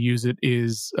places to use it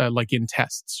is like in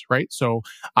tests, right? So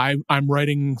I'm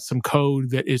writing some code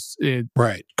that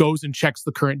right. goes and checks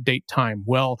the current date time.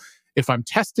 Well, if I'm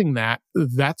testing that,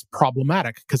 that's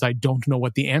problematic because I don't know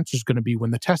what the answer is going to be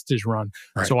when the test is run.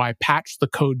 Right. So I patch the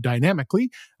code dynamically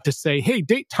to say, hey,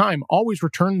 date time, always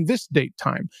return this date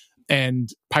time. And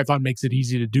Python makes it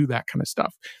easy to do that kind of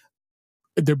stuff.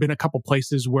 There have been a couple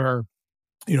places where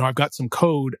I've got some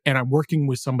code and I'm working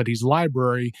with somebody's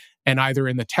library, and either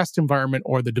in the test environment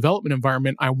or the development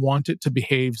environment, I want it to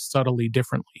behave subtly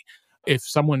differently. If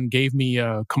someone gave me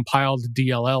a compiled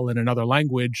DLL in another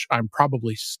language, I'm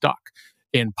probably stuck.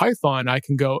 In Python, I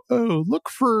can go, oh, look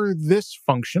for this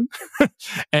function.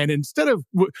 And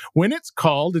when it's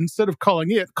called, instead of calling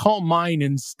it, call mine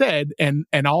instead. And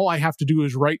all I have to do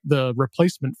is write the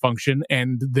replacement function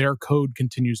and their code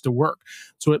continues to work.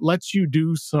 So it lets you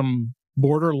do some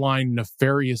borderline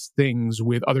nefarious things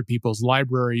with other people's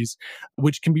libraries,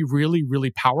 which can be really,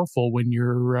 really powerful when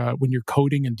you're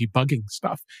coding and debugging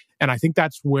stuff. And I think I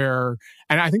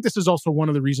think this is also one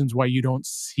of the reasons why you don't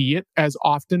see it as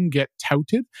often get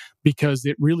touted, because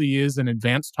it really is an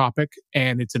advanced topic,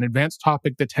 and it's an advanced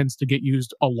topic that tends to get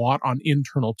used a lot on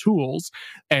internal tools.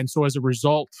 And so as a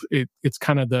result, it's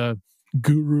kind of the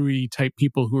guru-y type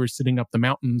people who are sitting up the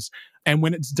mountains. And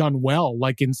when it's done well,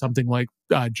 like in something like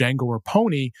Django or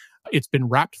Pony, it's been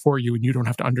wrapped for you and you don't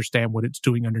have to understand what it's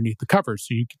doing underneath the covers.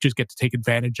 So you just get to take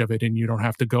advantage of it and you don't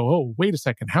have to go, oh, wait a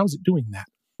second, how's it doing that?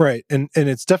 Right. And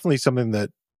it's definitely something that,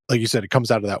 like you said, it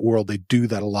comes out of that world. They do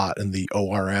that a lot in the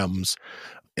ORMs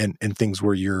and things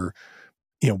where you're,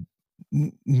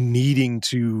 needing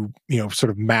to,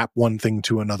 sort of map one thing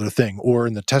to another thing, or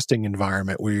in the testing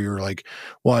environment where you're like,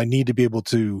 well, I need to be able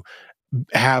to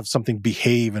have something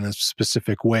behave in a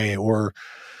specific way, or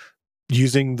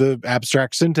using the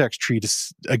abstract syntax tree to,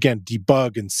 again,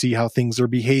 debug and see how things are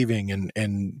behaving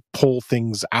and pull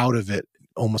things out of it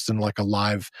almost in like a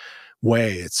live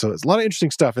way. So it's a lot of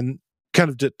interesting stuff. And kind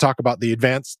of to talk about the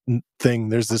advanced thing,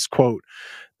 there's this quote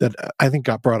that I think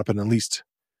got brought up in at least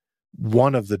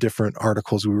one of the different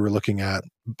articles we were looking at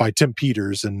by Tim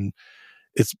Peters, and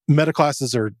it's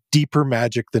metaclasses are deeper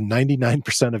magic than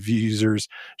 99% of users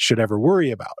should ever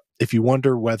worry about. If you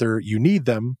wonder whether you need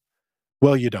them,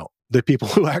 well, you don't. The people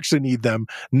who actually need them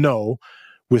know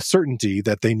with certainty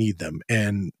that they need them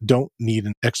and don't need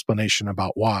an explanation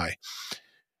about why.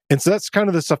 And so that's kind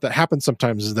of the stuff that happens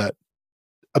sometimes, is that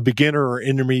a beginner or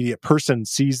intermediate person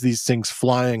sees these things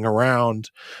flying around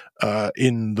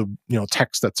in the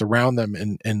text that's around them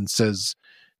and says,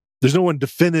 there's no one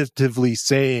definitively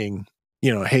saying,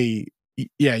 hey,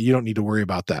 yeah, you don't need to worry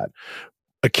about that.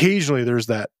 Occasionally there's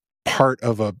that part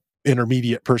of a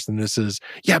intermediate person that says,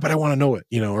 yeah, but I want to know it,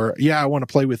 or yeah, I want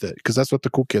to play with it because that's what the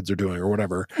cool kids are doing or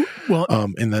whatever. Well,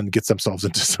 and then gets themselves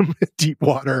into some deep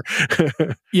water.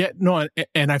 Yeah, no,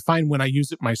 and I find when I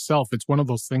use it myself, it's one of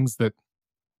those things that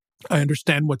I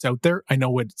understand what's out there. I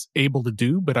know what it's able to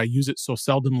do, but I use it so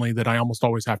seldomly that I almost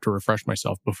always have to refresh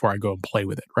myself before I go and play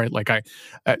with it, right? Like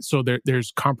so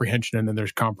there's comprehension and then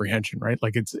there's comprehension, right?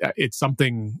 Like it's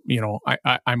something,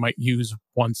 I might use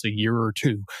once a year or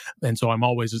two. And so I'm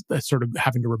always sort of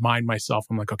having to remind myself,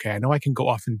 I'm like, okay, I know I can go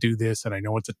off and do this, and I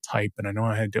know it's a type, and I know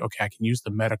I can use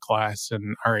the meta class,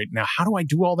 and all right, now how do I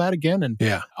do all that again? And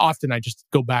often I just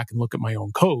go back and look at my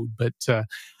own code. But,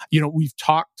 we've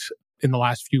talked in the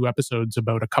last few episodes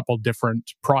about a couple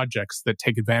different projects that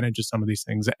take advantage of some of these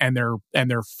things, and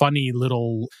they're funny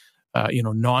little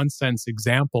nonsense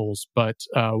examples. But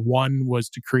one was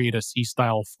to create a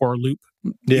C-style for loop.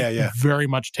 Very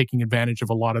much taking advantage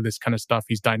of a lot of this kind of stuff.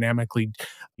 He's dynamically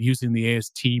using the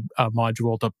AST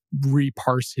module to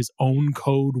reparse his own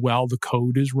code while the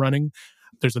code is running.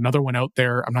 There's another one out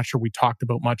there, I'm not sure we talked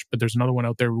about much, but there's another one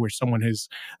out there where someone has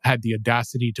had the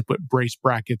audacity to put brace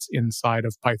brackets inside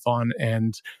of Python.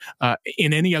 And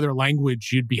in any other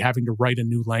language, you'd be having to write a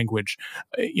new language,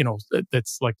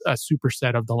 that's like a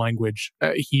superset of the language.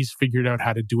 He's figured out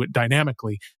how to do it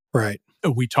dynamically. Right.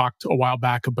 We talked a while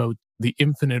back about the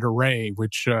infinite array,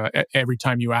 which every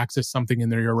time you access something in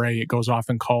the array, it goes off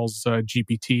and calls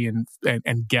GPT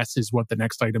and guesses what the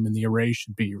next item in the array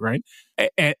should be, right?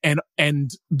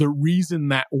 And the reason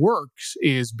that works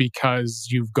is because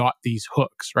you've got these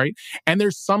hooks, right? And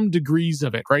there's some degrees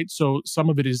of it, right? So some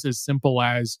of it is as simple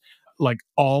as like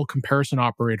all comparison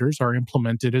operators are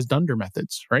implemented as dunder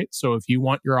methods, right? So if you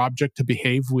want your object to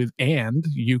behave with and,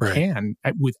 you Right. can.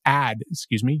 With add,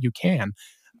 you can.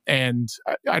 And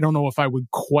I don't know if I would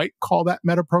quite call that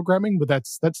metaprogramming, but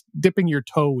that's dipping your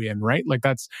toe in, right? Like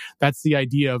that's the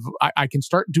idea of I can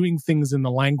start doing things in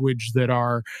the language that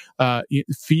are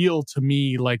feel to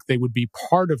me like they would be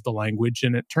part of the language,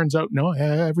 and it turns out no,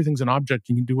 everything's an object.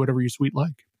 You can do whatever you sweet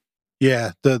like.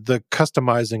 Yeah, the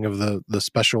customizing of the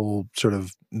special sort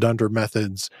of dunder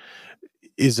methods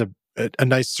is a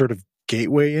nice sort of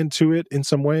gateway into it in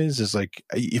some ways. Is like,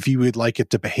 if you would like it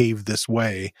to behave this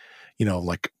way,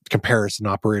 like comparison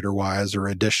operator wise or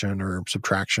addition or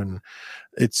subtraction,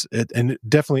 and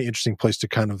definitely interesting place to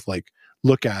kind of like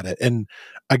look at it. And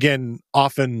again,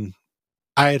 often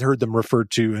I had heard them referred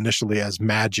to initially as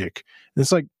magic. And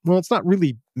it's like, well, it's not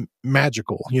really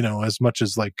magical, as much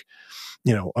as like,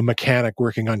 a mechanic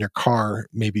working on your car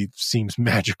maybe seems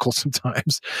magical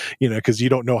sometimes, because you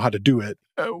don't know how to do it.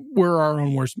 We're our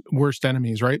own worst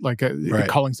enemies, right? Like Right.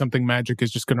 calling something magic is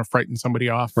just going to frighten somebody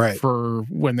off Right. for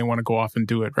when they want to go off and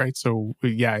do it, right? So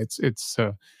yeah, it's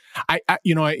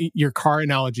your car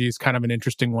analogy is kind of an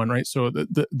interesting one, right? So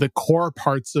the core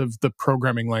parts of the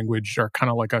programming language are kind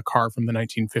of like a car from the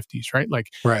 1950s, right? Like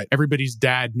Right. everybody's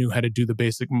dad knew how to do the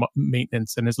basic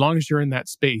maintenance, and as long as you're in that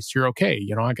space, you're okay.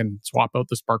 I can swap out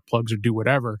the spark plugs or do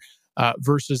whatever.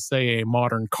 Versus, say, a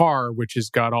modern car, which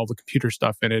has got all the computer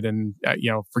stuff in it, and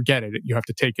forget it. You have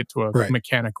to take it to a Right.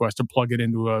 mechanic who has to plug it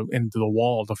into the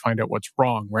wall to find out what's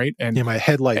wrong, right? And my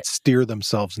headlights steer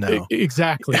themselves now.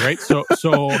 Exactly, right? So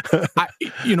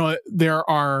there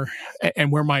are,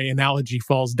 and where my analogy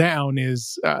falls down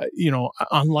is,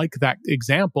 unlike that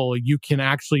example, you can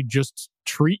actually just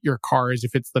treat your car as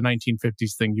if it's the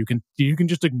 1950s thing. You can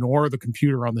just ignore the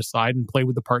computer on the side and play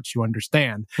with the parts you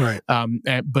understand. Right.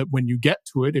 But when you get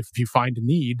to it, if you find a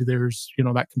need, there's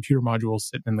that computer module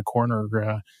sitting in the corner,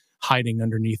 hiding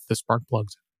underneath the spark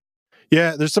plugs.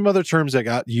 Yeah, there's some other terms that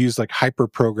got used, like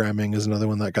hyperprogramming is another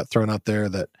one that got thrown out there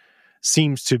that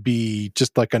seems to be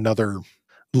just like another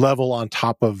level on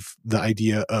top of the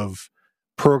idea of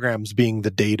programs being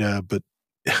the data. But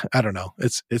I don't know.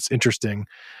 It's interesting.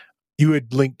 You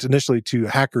had linked initially to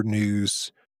Hacker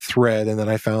News thread, and then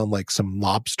I found like some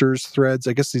lobsters threads.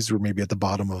 I guess these were maybe at the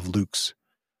bottom of Luke's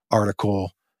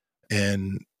article.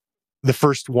 And the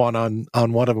first one on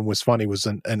one of them was funny, was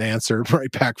an answer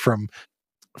right back from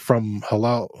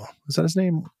Hello. Is that his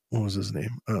name? What was his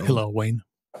name? Hello, Wayne.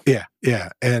 Yeah.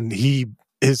 And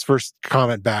his first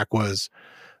comment back was,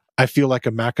 I feel like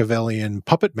a Machiavellian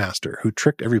puppet master who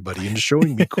tricked everybody into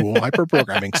showing me cool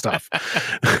hyperprogramming stuff.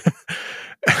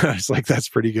 I was like, that's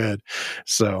pretty good.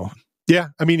 So yeah,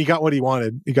 he got what he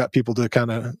wanted. He got people to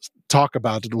kind of talk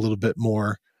about it a little bit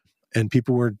more, and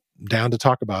people were down to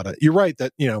talk about it. You're right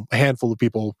that, a handful of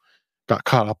people got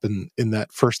caught up in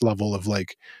that first level of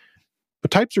like, but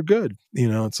types are good.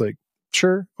 It's like,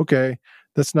 sure. Okay.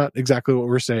 That's not exactly what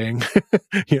we're saying.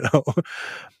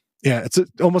 Yeah. It's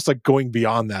almost like going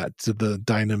beyond that to the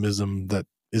dynamism that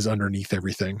is underneath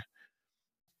everything.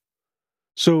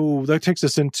 So that takes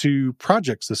us into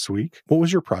projects this week. What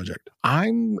was your project?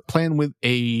 I'm playing with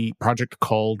a project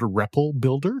called REPL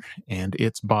Builder, and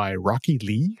it's by Rocky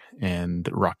Lee. And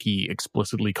Rocky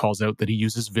explicitly calls out that he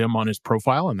uses Vim on his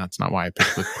profile, and that's not why I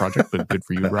picked this project, but good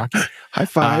for you, Rocky. High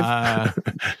five.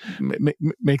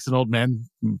 Makes an old man,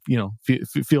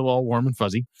 feel all warm and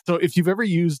fuzzy. So if you've ever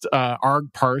used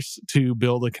argparse to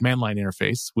build a command line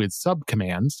interface with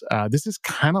subcommands, this is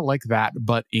kind of like that,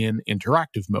 but in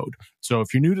interactive mode. So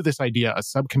if you're new to this idea, a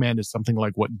subcommand is something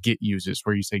like what Git uses,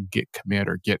 where you say git commit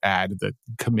or git add. The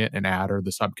commit and add are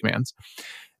the subcommands.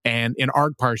 And in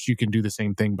argparse, you can do the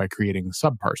same thing by creating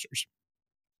subparsers.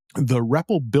 The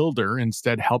REPL builder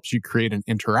instead helps you create an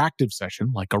interactive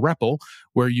session like a REPL,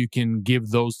 where you can give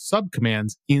those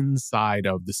subcommands inside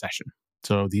of the session.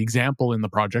 So the example in the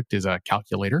project is a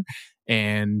calculator,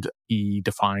 and he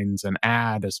defines an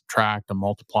add, a subtract, a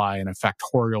multiply, and a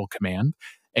factorial command.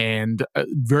 And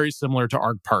very similar to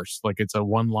argparse, like it's a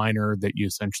one-liner that you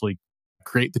essentially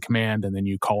create the command and then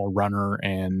you call a runner,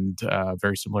 and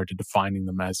very similar to defining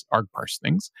them as argparse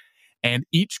things. And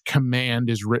each command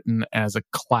is written as a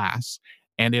class,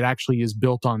 and it actually is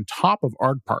built on top of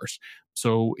argparse.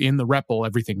 So in the REPL,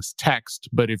 everything's text.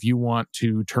 But if you want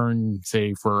to turn,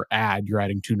 say, for add, you're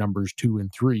adding two numbers, 2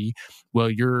 and 3.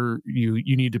 Well, you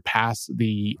need to pass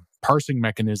the parsing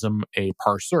mechanism a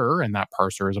parser, and that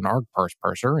parser is an argparse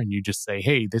parser. And you just say,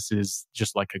 hey, this is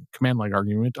just like a command line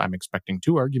argument. I'm expecting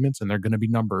 2 arguments, and they're going to be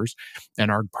numbers.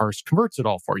 And argparse converts it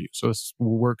all for you. So this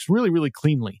works really, really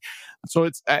cleanly. So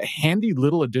it's a handy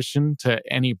little addition to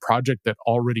any project that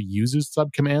already uses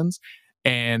subcommands.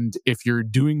 And if you're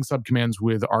doing subcommands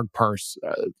with argparse,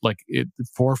 4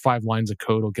 or 5 lines of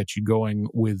code will get you going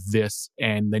with this,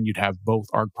 and then you'd have both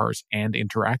argparse and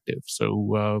interactive.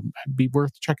 So it'd be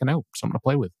worth checking out, something to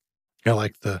play with. I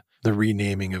like the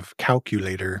renaming of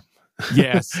calculator.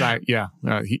 Yes,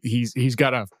 he's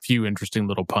got a few interesting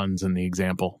little puns in the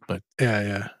example, but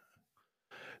yeah.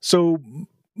 So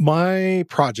my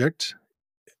project,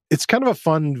 it's kind of a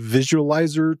fun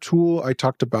visualizer tool. I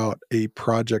talked about a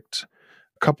project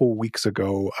couple weeks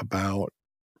ago about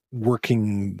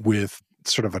working with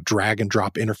sort of a drag and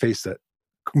drop interface that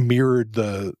mirrored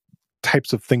the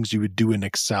types of things you would do in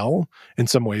Excel. In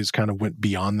some ways kind of went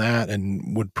beyond that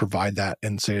and would provide that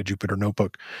in, say, a Jupyter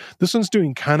notebook. This one's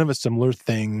doing kind of a similar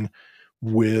thing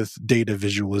with data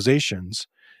visualizations.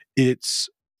 It's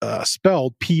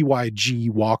spelled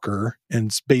PYG Walker, and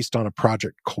it's based on a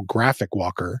project called Graphic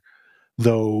Walker.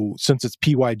 Though, since it's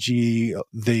PYG,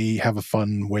 they have a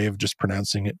fun way of just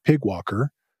pronouncing it Pig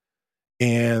Walker.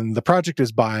 And the project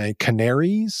is by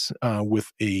Canaries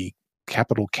with a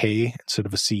capital K instead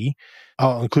of a C.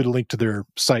 I'll include a link to their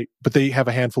site, but they have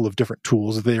a handful of different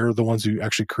tools. They're the ones who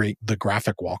actually create the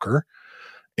Graphic Walker.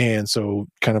 And so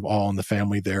kind of all in the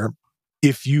family there.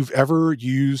 If you've ever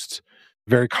used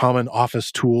very common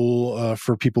office tool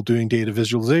for people doing data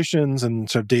visualizations and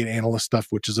sort of data analyst stuff,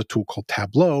 which is a tool called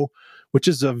Tableau, which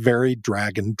is a very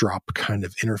drag and drop kind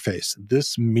of interface.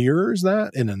 This mirrors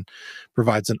that and then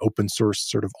provides an open source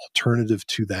sort of alternative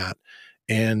to that.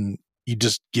 And you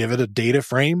just give it a data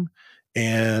frame,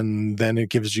 and then it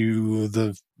gives you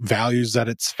the values that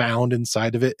it's found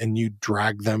inside of it, and you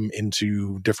drag them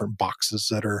into different boxes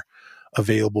that are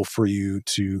available for you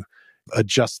to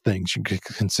adjust things. You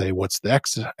can say, what's the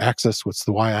x-axis? What's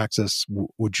the y-axis?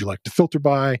 Would you like to filter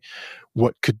by?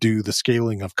 What could do the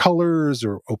scaling of colors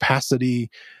or opacity,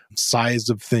 size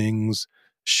of things,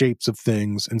 shapes of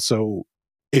things. And so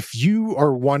if you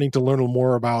are wanting to learn a little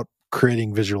more about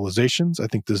creating visualizations, I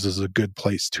think this is a good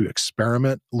place to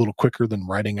experiment a little quicker than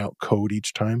writing out code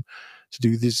each time to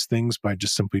do these things by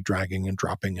just simply dragging and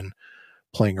dropping and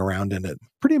playing around in it.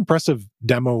 Pretty impressive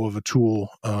demo of a tool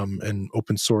and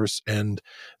open source. And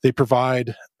they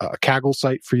provide a Kaggle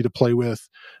site for you to play with,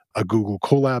 a Google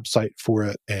Colab site for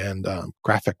it, and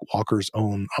Graphic Walker's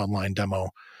own online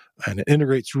demo. And it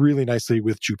integrates really nicely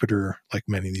with Jupyter, like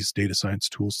many of these data science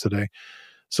tools today.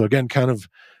 So again, kind of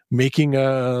making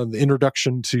the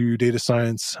introduction to data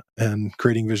science and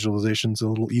creating visualizations a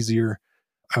little easier.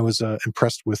 I was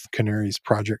impressed with Canary's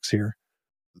projects here.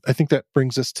 I think that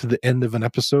brings us to the end of an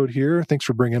episode here. Thanks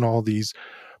for bringing all these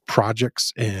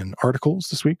projects and articles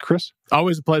this week, Chris.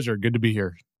 Always a pleasure. Good to be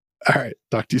here. All right.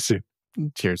 Talk to you soon.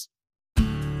 Cheers.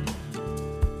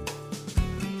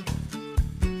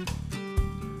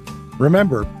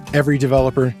 Remember, every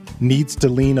developer needs to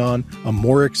lean on a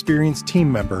more experienced team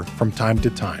member from time to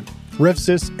time.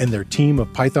 RevSys and their team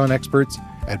of Python experts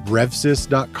at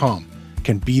revsys.com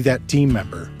can be that team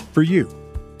member for you.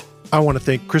 I want to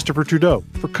thank Christopher Trudeau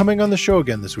for coming on the show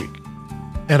again this week.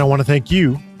 And I want to thank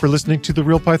you for listening to the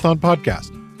Real Python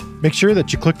podcast. Make sure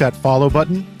that you click that follow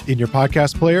button in your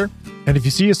podcast player. And if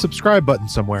you see a subscribe button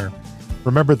somewhere,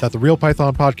 remember that the Real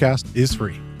Python podcast is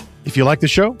free. If you like the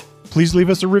show, please leave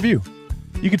us a review.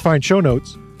 You can find show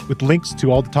notes with links to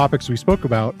all the topics we spoke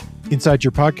about inside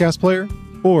your podcast player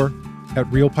or at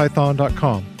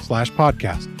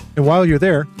realpython.com/podcast. And while you're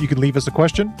there, you can leave us a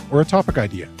question or a topic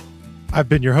idea. I've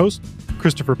been your host,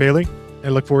 Christopher Bailey, and I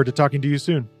look forward to talking to you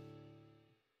soon.